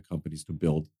it to other companies to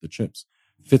build the chips.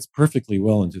 Fits perfectly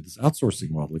well into this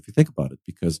outsourcing model, if you think about it,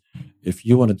 because if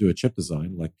you want to do a chip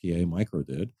design like PA Micro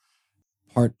did,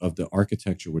 part of the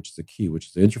architecture, which is the key, which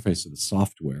is the interface of the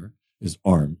software, is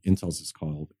ARM. Intel's is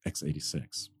called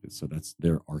x86. So that's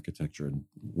their architecture, and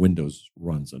Windows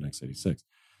runs on x86.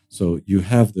 So you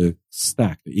have the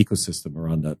stack, the ecosystem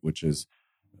around that, which is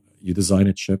you design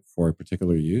a chip for a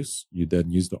particular use. You then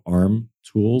use the ARM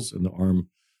tools and the ARM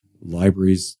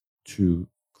libraries to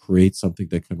create something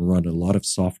that can run a lot of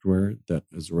software that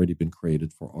has already been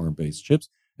created for ARM-based chips.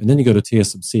 And then you go to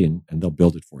TSMC and they'll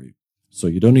build it for you. So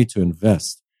you don't need to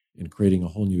invest in creating a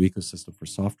whole new ecosystem for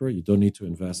software. You don't need to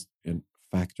invest in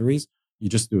factories. You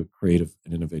just do a creative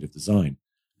and innovative design.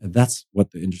 And that's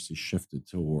what the industry shifted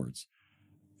towards.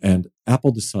 And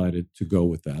Apple decided to go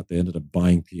with that. They ended up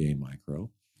buying PA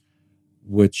Micro,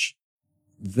 which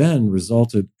then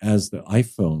resulted as the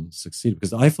iPhone succeeded, because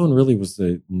the iPhone really was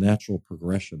the natural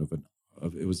progression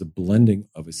it was a blending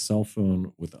of a cell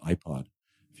phone with the iPod.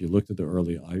 If you looked at the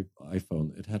early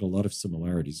iPhone, it had a lot of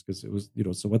similarities because it was,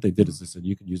 so what they did is they said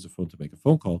you could use a phone to make a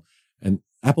phone call, and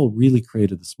Apple really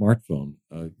created the smartphone.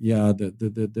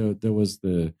 There was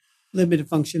the limited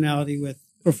functionality with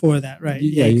before that, right?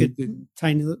 Yeah, you could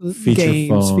tiny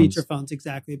feature phones,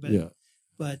 exactly. But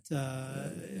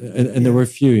and there were a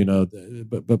few,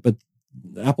 but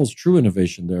Apple's true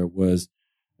innovation there was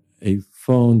a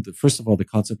phone. First of all, the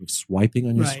concept of swiping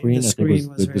on your screen. The screen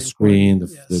was the screen,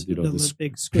 the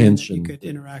big screen pinch that you could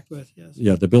interact with. Yes.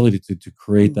 Yeah, the ability to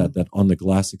create that on the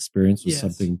glass experience was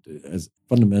something as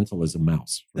fundamental as a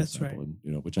mouse, for example, right.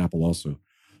 and which Apple also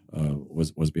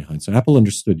was behind. So Apple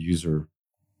understood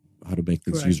how to make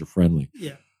things user friendly.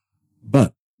 Yeah.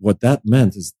 But what that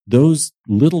meant is those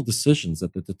little decisions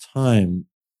that at the time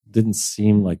didn't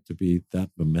seem like to be that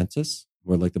momentous,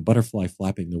 were like the butterfly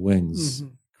flapping the wings,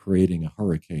 creating a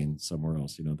hurricane somewhere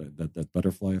else, that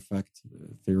butterfly effect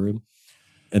theorem.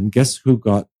 And guess who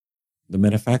got the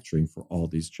manufacturing for all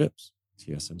these chips?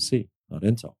 TSMC, not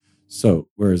Intel. So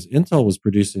whereas Intel was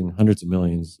producing hundreds of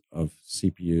millions of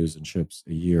CPUs and chips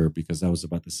a year, because that was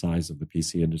about the size of the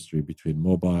PC industry between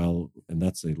mobile, and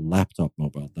that's a laptop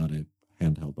mobile, not a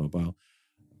handheld mobile,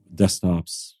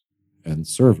 desktops and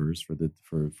servers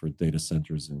for data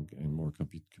centers and more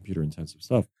computer intensive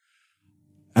stuff.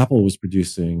 Apple was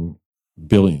producing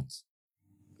billions,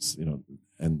 and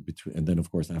then of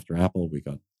course after Apple we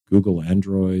got Google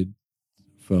Android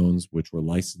phones, which were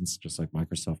licensed just like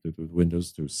Microsoft did with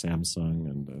Windows through Samsung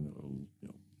and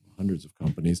hundreds of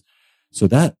companies. So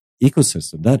that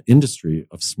ecosystem, that industry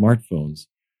of smartphones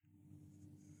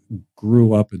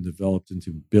grew up and developed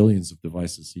into billions of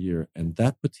devices a year. And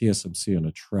that put TSMC on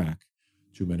a track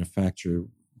to manufacture,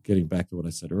 getting back to what I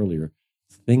said earlier,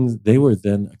 things. They were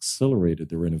then accelerated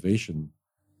their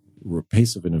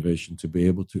pace of innovation to be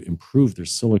able to improve their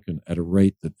silicon at a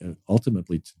rate that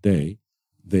ultimately today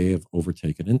they have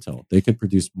overtaken Intel. They could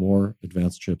produce more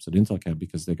advanced chips than Intel can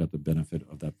because they got the benefit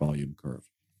of that volume curve.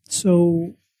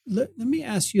 So let me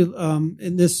ask you,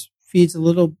 and this feeds a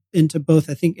little into both,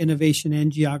 I think, innovation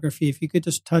and geography. If you could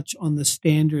just touch on the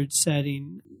standard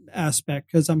setting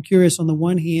aspect, because I'm curious, on the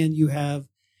one hand, you have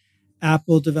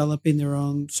Apple developing their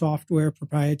own software,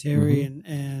 proprietary,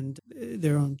 and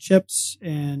their own chips,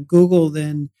 and Google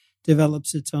then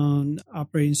develops its own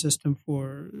operating system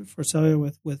for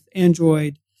cellular with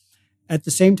Android. At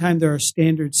the same time, there are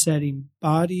standard setting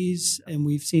bodies, and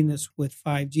we've seen this with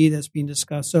 5G that's being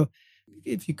discussed. So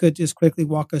if you could just quickly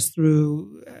walk us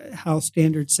through how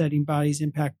standard setting bodies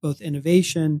impact both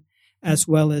innovation as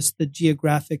well as the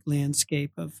geographic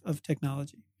landscape of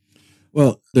technology.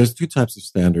 Well, there's two types of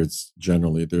standards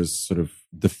generally. There's sort of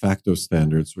de facto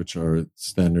standards, which are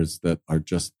standards that are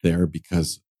just there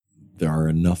because there are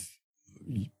enough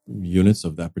units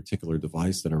of that particular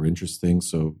device that are interesting.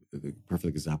 So the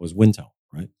perfect example is Wintel,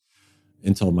 right?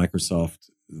 Intel, Microsoft,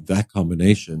 that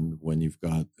combination, when you've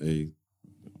got in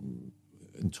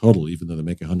total, even though they're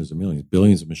making hundreds of millions,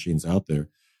 billions of machines out there,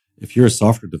 if you're a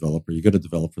software developer, you got to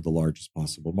develop for the largest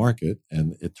possible market.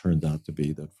 And it turned out to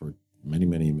be that for many,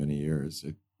 many, many years,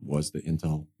 it was the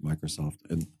Intel, Microsoft,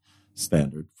 and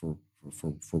standard for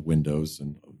Windows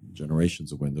and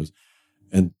generations of Windows.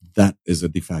 And that is a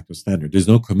de facto standard. There's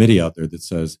no committee out there that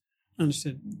says,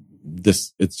 understood,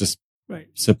 this. It's just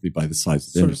simply by the size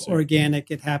of the industry. Sort of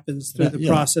organic. It happens through the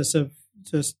process of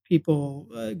just people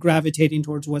gravitating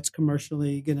towards what's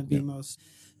commercially going to be most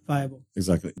viable.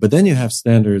 Exactly. But then you have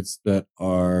standards that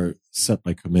are set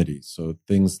by committees. So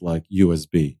things like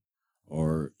USB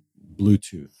or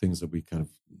Bluetooth, things that we kind of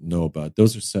know about,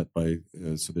 those are set by,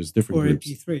 so there's different groups.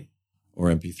 MP3. Or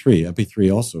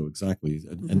MP3 also, exactly.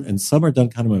 And some are done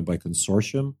kind of by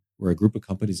consortium, where a group of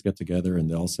companies get together and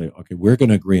they all say, okay, we're going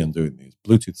to agree on doing these.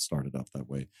 Bluetooth started off that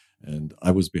way. And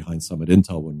I was behind some at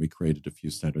Intel when we created a few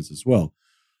standards as well.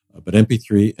 But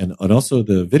MP3 and also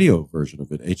the video version of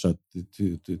it,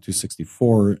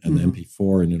 H.264 and the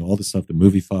MP4 and all the stuff, the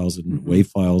movie files and WAV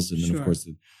files. And then, of course,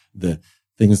 the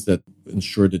things that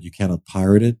ensure that you cannot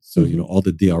pirate it. So, all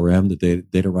the DRM, the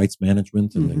data rights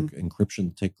management and the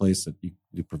encryption take place that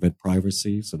you prevent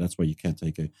privacy. So that's why you can't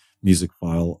take a music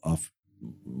file off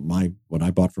what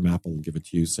I bought from Apple and give it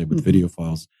to you, same with video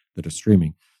files that are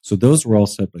streaming. So those were all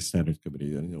set by standards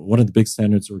committee. And one of the big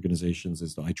standards organizations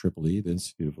is the IEEE, the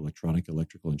Institute of Electronic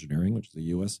Electrical Engineering, which is a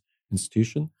U.S.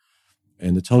 institution.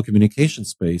 In the telecommunications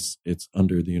space, it's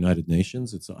under the United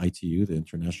Nations. It's the ITU, the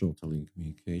International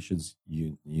Telecommunications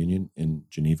Union in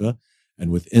Geneva. And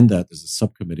within that, there's a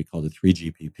subcommittee called the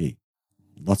 3GPP.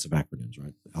 Lots of acronyms,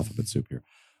 right? Alphabet soup here.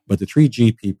 But the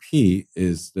 3GPP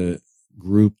is the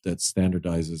group that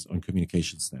standardizes on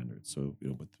communication standards. So,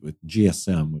 with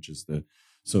GSM, which is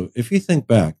so if you think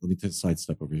back, let me take a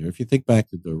sidestep over here. If you think back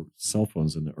to the cell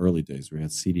phones in the early days, where you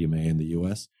had CDMA in the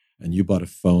US, and you bought a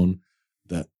phone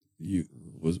that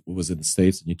was in the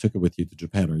States, and you took it with you to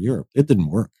Japan or Europe, it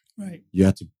didn't work. Right. You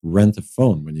had to rent a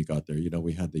phone when you got there.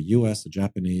 We had the US, the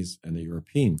Japanese, and the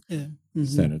European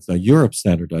standards. Now, Europe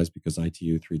standardized because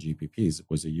ITU 3GPPs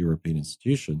was a European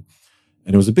institution.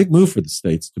 And it was a big move for the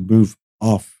States to move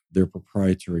off their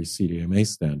proprietary CDMA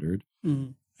standard.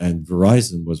 And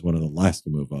Verizon was one of the last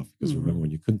to move off, because remember when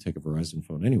you couldn't take a Verizon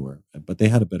phone anywhere, but they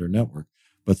had a better network.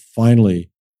 But finally,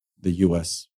 the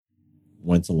US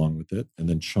went along with it, and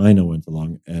then China went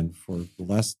along. And for the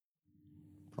last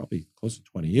probably close to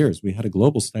 20 years, we had a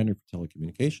global standard for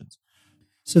telecommunications.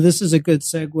 So this is a good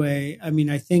segue. I mean,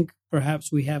 I think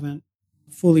perhaps we haven't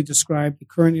fully described the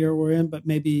current era we're in, but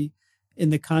maybe in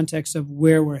the context of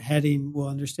where we're heading, we'll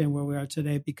understand where we are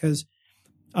today, because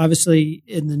obviously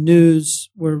in the news,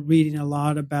 we're reading a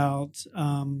lot about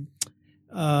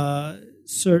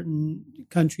certain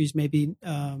countries maybe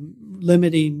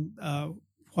limiting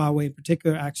Huawei in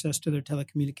particular access to their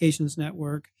telecommunications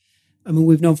network. I mean,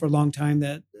 we've known for a long time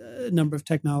that a number of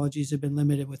technologies have been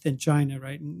limited within China,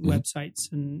 right? And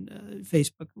websites and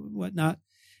Facebook and whatnot.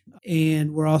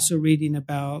 And we're also reading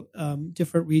about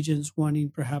different regions wanting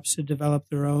perhaps to develop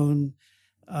their own,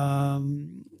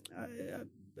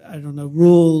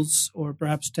 rules or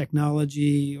perhaps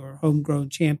technology or homegrown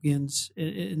champions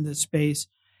in this space.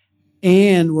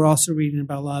 And we're also reading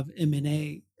about a lot of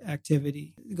M&A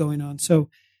activity going on. So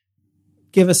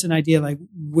give us an idea, like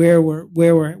where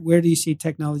do you see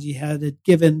technology headed,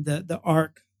 given the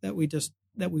arc that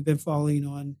we've been following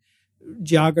on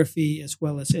geography as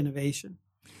well as innovation?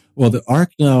 Well, the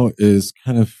arc now is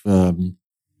kind of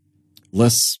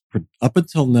less. Up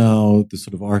until now, the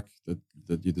sort of arc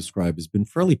that you describe has been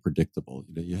fairly predictable.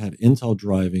 You had Intel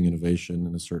driving innovation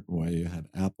in a certain way. You had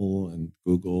Apple and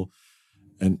Google,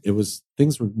 and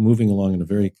things were moving along in a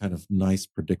very kind of nice,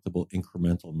 predictable,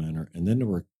 incremental manner. And then there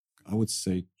were, I would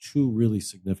say, two really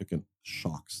significant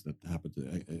shocks that happened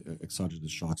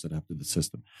exogenous shocks that happened to the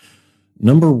system.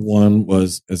 Number one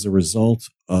was as a result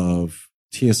of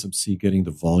TSMC getting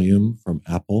the volume from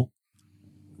Apple,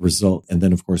 and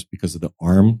then of course because of the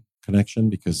ARM connection,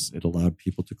 because it allowed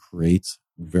people to create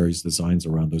various designs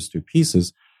around those two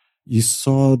pieces. You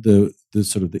saw the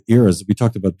sort of the eras we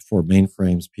talked about before: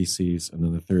 mainframes, PCs, and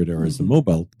then the third era is the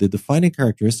mobile. The defining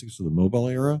characteristics of the mobile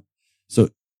era. So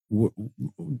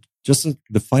just the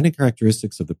defining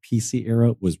characteristics of the PC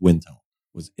era was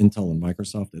Intel and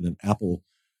Microsoft, and then Apple.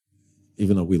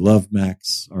 Even though we love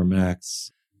our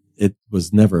Macs, it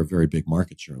was never a very big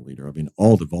market share leader. I mean,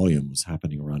 all the volume was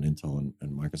happening around Intel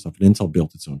and Microsoft. And Intel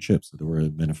built its own chips. So there were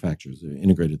manufacturers,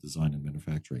 integrated design and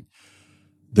manufacturing.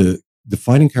 The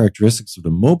defining characteristics of the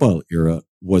mobile era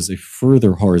was a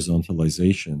further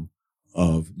horizontalization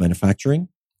of manufacturing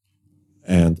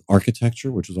and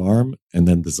architecture, which was ARM, and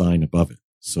then design above it.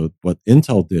 So what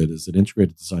Intel did is it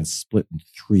integrated design split into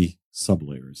 3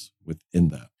 sublayers within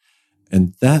that.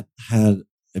 And that had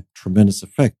a tremendous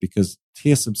effect because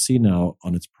TSMC now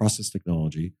on its process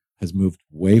technology has moved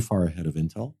way far ahead of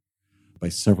Intel by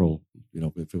several,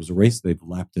 if it was a race, they've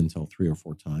lapped Intel 3 or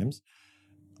 4 times.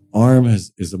 ARM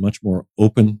is a much more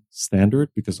open standard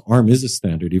because ARM is a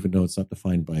standard, even though it's not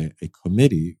defined by a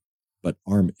committee, but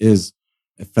ARM is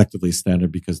effectively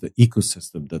standard because the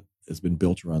ecosystem that has been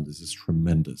built around this is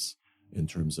tremendous in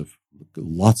terms of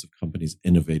lots of companies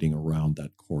innovating around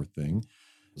that core thing.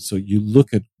 So you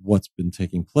look at what's been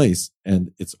taking place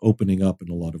and it's opening up in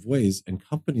a lot of ways, and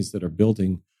companies that are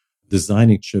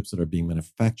designing chips that are being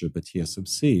manufactured by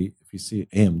TSMC. If you see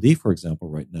AMD, for example,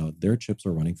 right now, their chips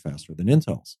are running faster than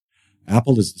Intel's.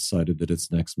 Apple has decided that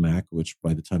its next Mac, which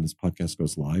by the time this podcast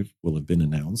goes live, will have been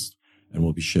announced and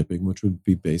will be shipping, which would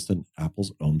be based on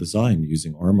Apple's own design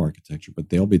using ARM architecture, but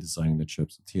they'll be designing the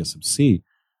chips that TSMC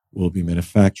will be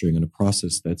manufacturing in a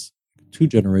process that's 2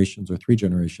 generations or 3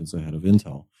 generations ahead of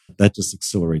Intel. That just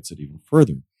accelerates it even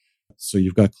further. So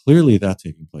you've got clearly that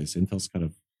taking place. Intel's kind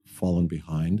of fallen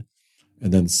behind.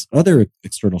 And then this other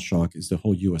external shock is the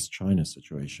whole U.S.-China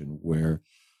situation, where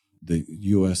the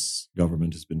U.S.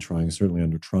 government has been trying, certainly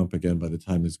under Trump, again, by the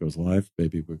time this goes live,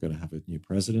 maybe we're going to have a new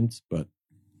president, but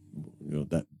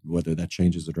that whether that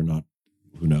changes it or not,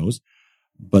 who knows?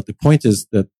 But the point is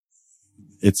that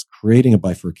it's creating a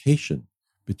bifurcation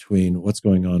between what's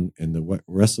going on in the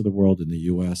rest of the world, in the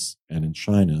US and in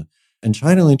China. And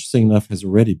China, interesting enough, has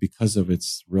already, because of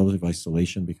its relative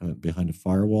isolation behind a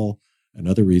firewall and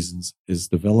other reasons, is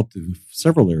developed in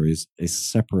several areas a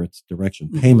separate direction.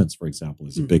 Mm-hmm. Payments, for example,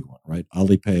 is a big one, right?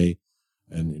 Alipay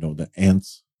and, the Ant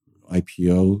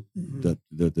IPO that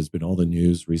there's been all the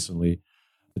news recently.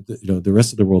 The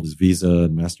rest of the world is Visa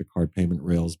and MasterCard payment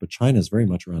rails, but China is very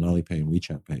much around Alipay and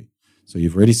WeChat Pay. So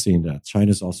you've already seen that.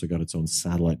 China's also got its own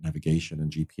satellite navigation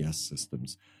and GPS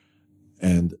systems.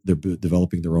 And they're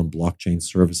developing their own blockchain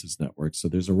services network. So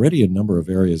there's already a number of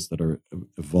areas that are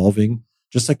evolving.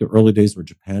 Just like the early days where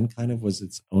Japan kind of was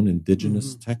its own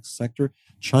indigenous tech sector,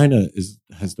 China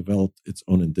has developed its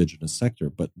own indigenous sector.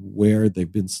 But where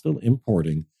they've been still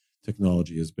importing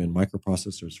technology has been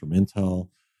microprocessors from Intel,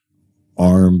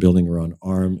 ARM, building around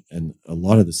ARM, and a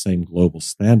lot of the same global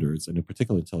standards, and in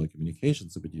particular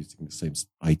telecommunications have been using the same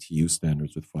ITU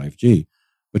standards with 5G.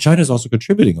 But China is also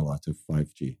contributing a lot to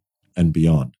 5G and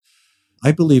beyond.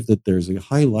 I believe that there's a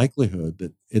high likelihood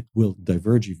that it will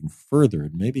diverge even further,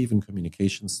 and maybe even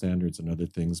communication standards and other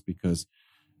things, because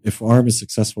if ARM is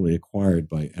successfully acquired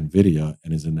by NVIDIA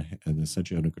and is and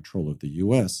essentially under control of the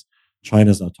US,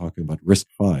 China's now talking about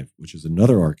RISC-V, which is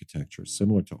another architecture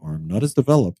similar to ARM, not as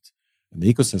developed, and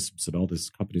the ecosystems and all these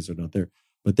companies are not there.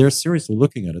 But they're seriously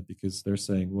looking at it because they're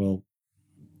saying, well,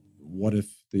 what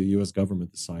if the US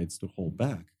government decides to hold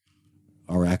back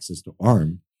our access to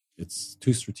ARM? It's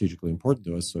too strategically important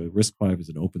to us. So RISC-V is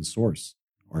an open source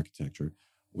architecture,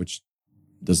 which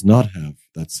does not have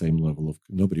that same level of,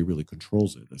 nobody really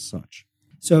controls it as such.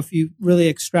 So if you really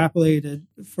extrapolate it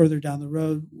further down the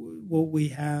road, will we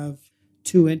have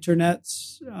two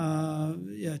internets,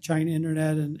 China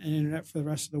internet and internet for the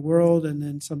rest of the world, and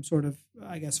then some sort of,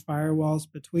 I guess, firewalls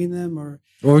between them? Or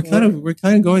we're kind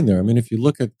of going there. I mean, if you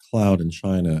look at cloud in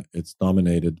China, it's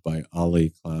dominated by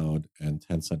Ali Cloud and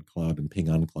Tencent Cloud and Ping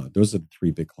An Cloud. Those are the three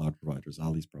big cloud providers.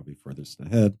 Ali's probably furthest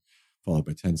ahead, followed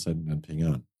by Tencent and Ping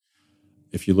An.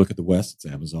 If you look at the West,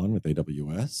 it's Amazon with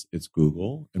AWS, it's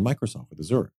Google, and Microsoft with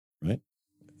Azure, right?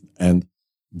 And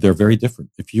they're very different.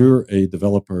 If you're a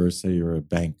developer, say you're a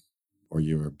bank or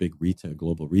you're a big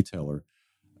global retailer,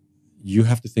 you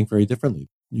have to think very differently.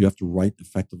 You have to write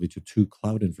effectively to two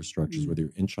cloud infrastructures, whether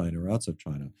you're in China or outside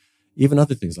China. Even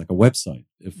other things like a website.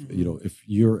 If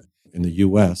you're in the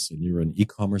US and you're an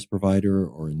e-commerce provider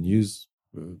or a news,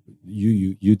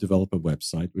 you develop a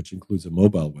website which includes a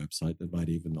mobile website that might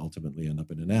even ultimately end up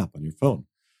in an app on your phone.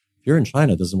 If you're in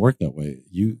China, it doesn't work that way.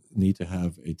 You need to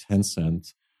have a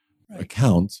Tencent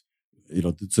account,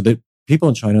 so that people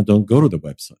in China don't go to the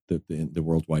website, the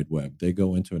World Wide Web. They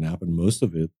go into an app, and most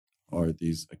of it are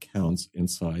these accounts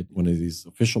inside one of these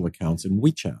official accounts in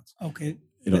WeChat. Okay.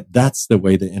 That's the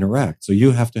way they interact. So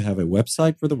you have to have a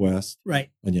website for the West, right?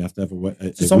 And you have to have a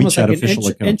it's almost WeChat like official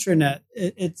account. Intranet.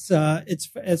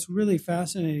 It's really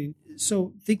fascinating.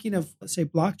 So thinking of, let's say,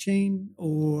 blockchain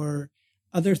or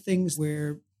other things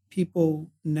where people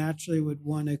naturally would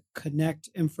want to connect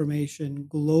information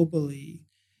globally,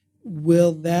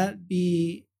 will that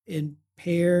be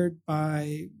impaired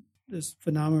by this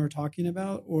phenomenon we're talking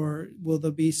about, or will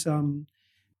there be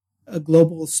a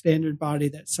global standard body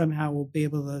that somehow will be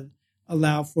able to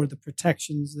allow for the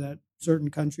protections that certain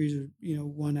countries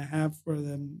want to have for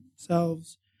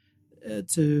themselves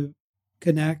to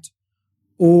connect,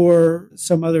 or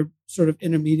some other sort of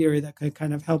intermediary that could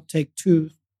kind of help take two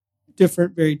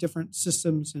very different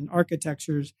systems and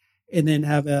architectures and then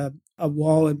have a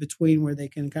wall in between where they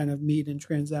can kind of meet and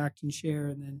transact and share,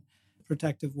 and then a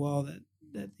protective wall that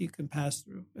you can pass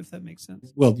through, if that makes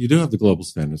sense. Well, you do have the global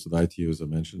standards with ITU, as I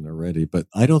mentioned already, but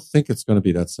I don't think it's going to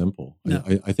be that simple. No.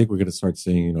 I think we're going to start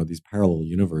seeing, these parallel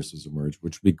universes emerge,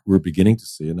 which we're beginning to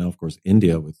see. And now, of course,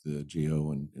 India with the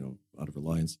Geo and, out of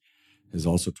Reliance has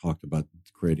also talked about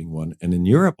creating one. And in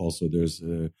Europe also, there's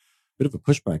a bit of a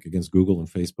pushback against Google and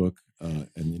Facebook.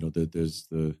 There's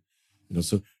the,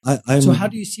 so So how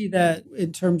do you see that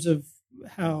in terms of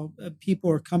how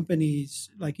people or companies,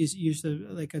 like you use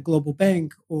like a global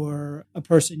bank or a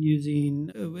person using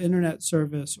internet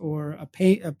service or a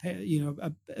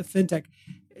fintech,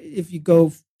 if you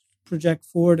project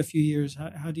forward a few years,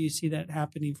 how do you see that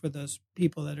happening for those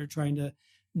people that are trying to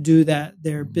do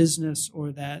their business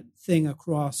or that thing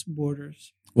across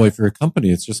borders? Well, if you're a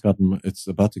company, it's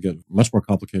about to get much more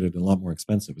complicated and a lot more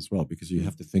expensive as well, because you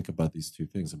have to think about these two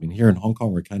things. I mean, here in Hong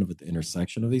Kong, we're kind of at the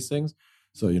intersection of these things.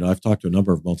 So, I've talked to a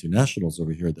number of multinationals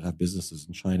over here that have businesses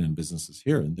in China and businesses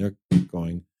here, and they're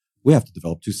going, we have to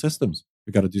develop two systems.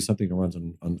 We got to do something that runs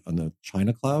on the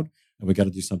China cloud, and we got to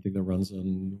do something that runs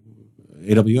on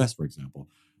AWS, for example.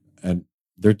 And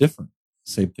they're different.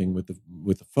 Same thing with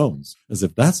the phones. As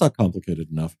if that's not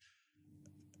complicated enough.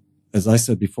 As I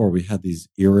said before, we had these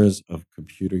eras of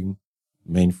computing,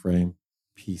 mainframe,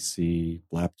 PC,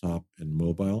 laptop, and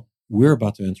mobile. We're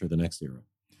about to enter the next era.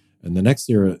 And the next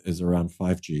era is around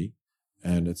 5G.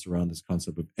 And it's around this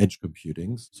concept of edge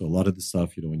computing. So a lot of the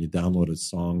stuff, when you download a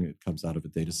song, it comes out of a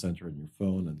data center in your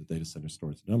phone, and the data center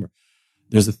stores the number.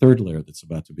 There's a third layer that's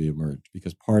about to be emerged,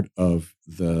 because part of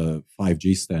the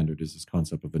 5G standard is this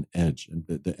concept of an edge. And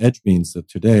the edge means that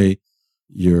today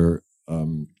your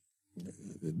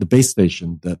the base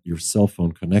station that your cell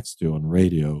phone connects to on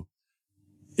radio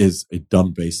is a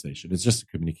dumb base station. It's just a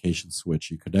communication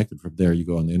switch. You connect it from there, you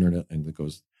go on the internet, and it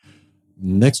goes.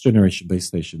 Next generation base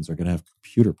stations are going to have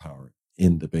computer power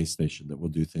in the base station that will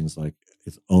do things like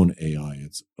its own AI,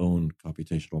 its own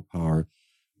computational power,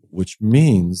 which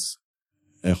means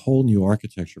a whole new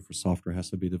architecture for software has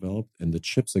to be developed, and the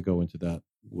chips that go into that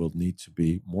will need to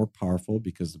be more powerful,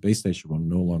 because the base station will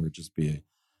no longer just be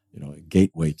a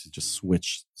gateway to just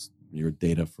switch your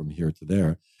data from here to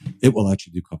there. It will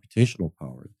actually do computational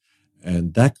power,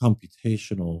 and that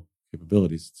computational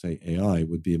capabilities, say AI,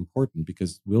 would be important,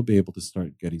 because we'll be able to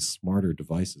start getting smarter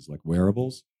devices like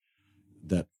wearables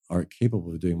that are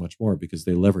capable of doing much more, because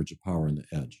they leverage the power in the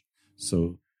edge.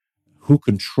 So who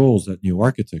controls that new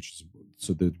architecture?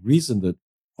 So the reason that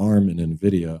ARM and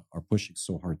NVIDIA are pushing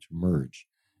so hard to merge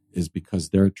is because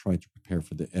they're trying to prepare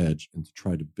for the edge and to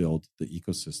try to build the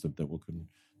ecosystem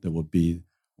that will be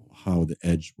how the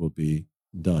edge will be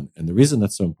done. And the reason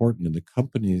that's so important, and the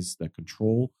companies that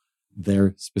control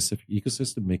their specific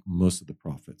ecosystem make most of the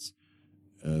profits.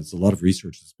 There's a lot of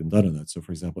research that's been done on that. So,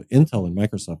 for example, Intel and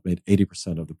Microsoft made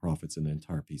 80% of the profits in the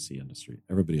entire PC industry.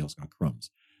 Everybody else got crumbs.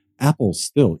 Apple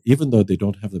still, even though they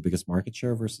don't have the biggest market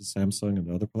share versus Samsung and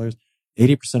the other players,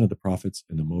 80% of the profits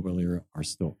in the mobile era are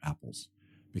still Apple's,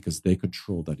 because they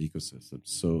control that ecosystem.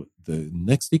 So the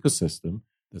next ecosystem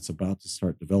that's about to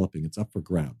start developing, it's up for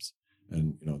grabs.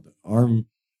 And, the ARM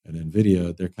and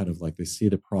NVIDIA, they're kind of like, they see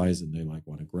the prize and they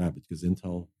want to grab it, because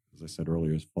Intel, as I said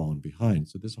earlier, has fallen behind.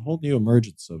 So there's a whole new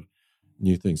emergence of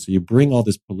new things. So you bring all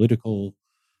this political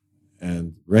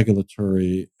and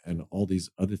regulatory and all these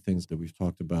other things that we've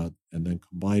talked about, and then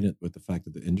combine it with the fact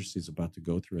that the industry is about to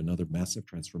go through another massive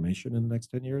transformation in the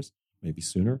next 10 years, maybe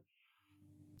sooner.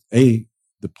 The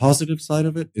positive side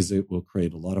of it is it will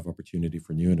create a lot of opportunity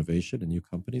for new innovation and new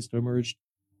companies to emerge.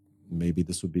 Maybe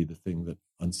this would be the thing that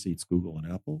unseats Google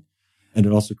and Apple. And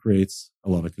it also creates a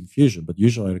lot of confusion. But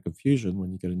usually out of confusion,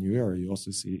 when you get a new era, you also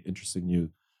see interesting new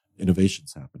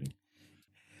innovations happening.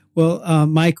 Well,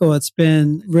 Michael, it's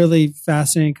been really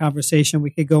fascinating conversation.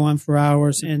 We could go on for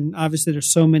hours. And obviously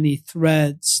there's so many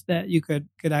threads that you could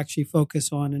actually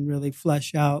focus on and really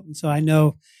flesh out. And so I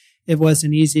know it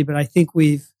wasn't easy, but I think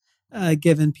we've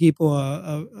given people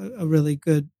a really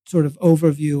good sort of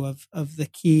overview of the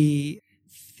key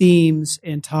themes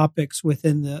and topics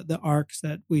within the arcs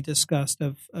that we discussed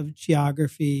of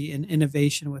geography and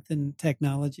innovation within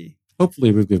technology.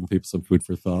 Hopefully we've given people some food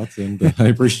for thought, and I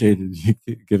appreciated you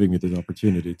giving me the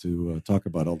opportunity to talk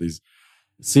about all these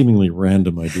seemingly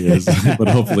random ideas, but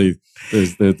hopefully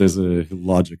there's a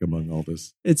logic among all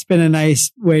this. It's been a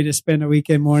nice way to spend a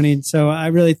weekend morning, so I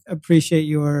really appreciate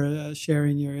your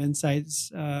sharing your insights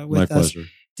with us. My pleasure.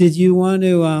 Did you want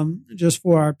to, just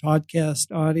for our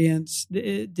podcast audience,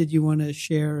 did you want to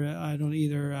share,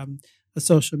 either a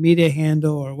social media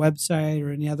handle or a website or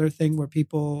any other thing where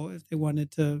people, if they wanted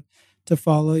to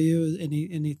follow you,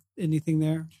 anything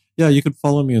there? Yeah, you can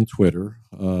follow me on Twitter.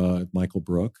 Michael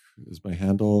Bruck is my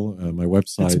handle. My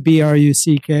website. It's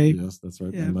BRUCK. Yes, that's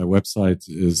right. Yeah. And my website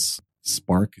is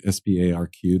spark.cc.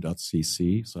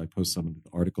 So I post some of the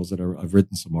articles I've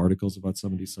written some articles about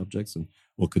some of these subjects, and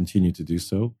will continue to do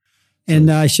so.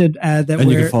 And I should add that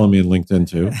you can follow me on LinkedIn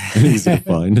too. Easy to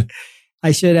find.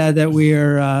 I should add that we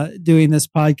are doing this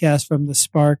podcast from the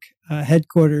Spark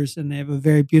headquarters, and they have a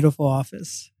very beautiful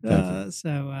office.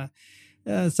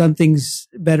 Some things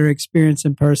better experience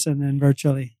in person than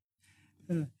virtually.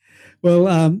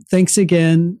 Well, thanks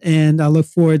again, and I look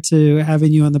forward to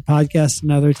having you on the podcast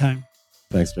another time.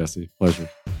 Thanks, Jesse. Pleasure.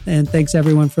 And thanks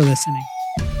everyone for listening.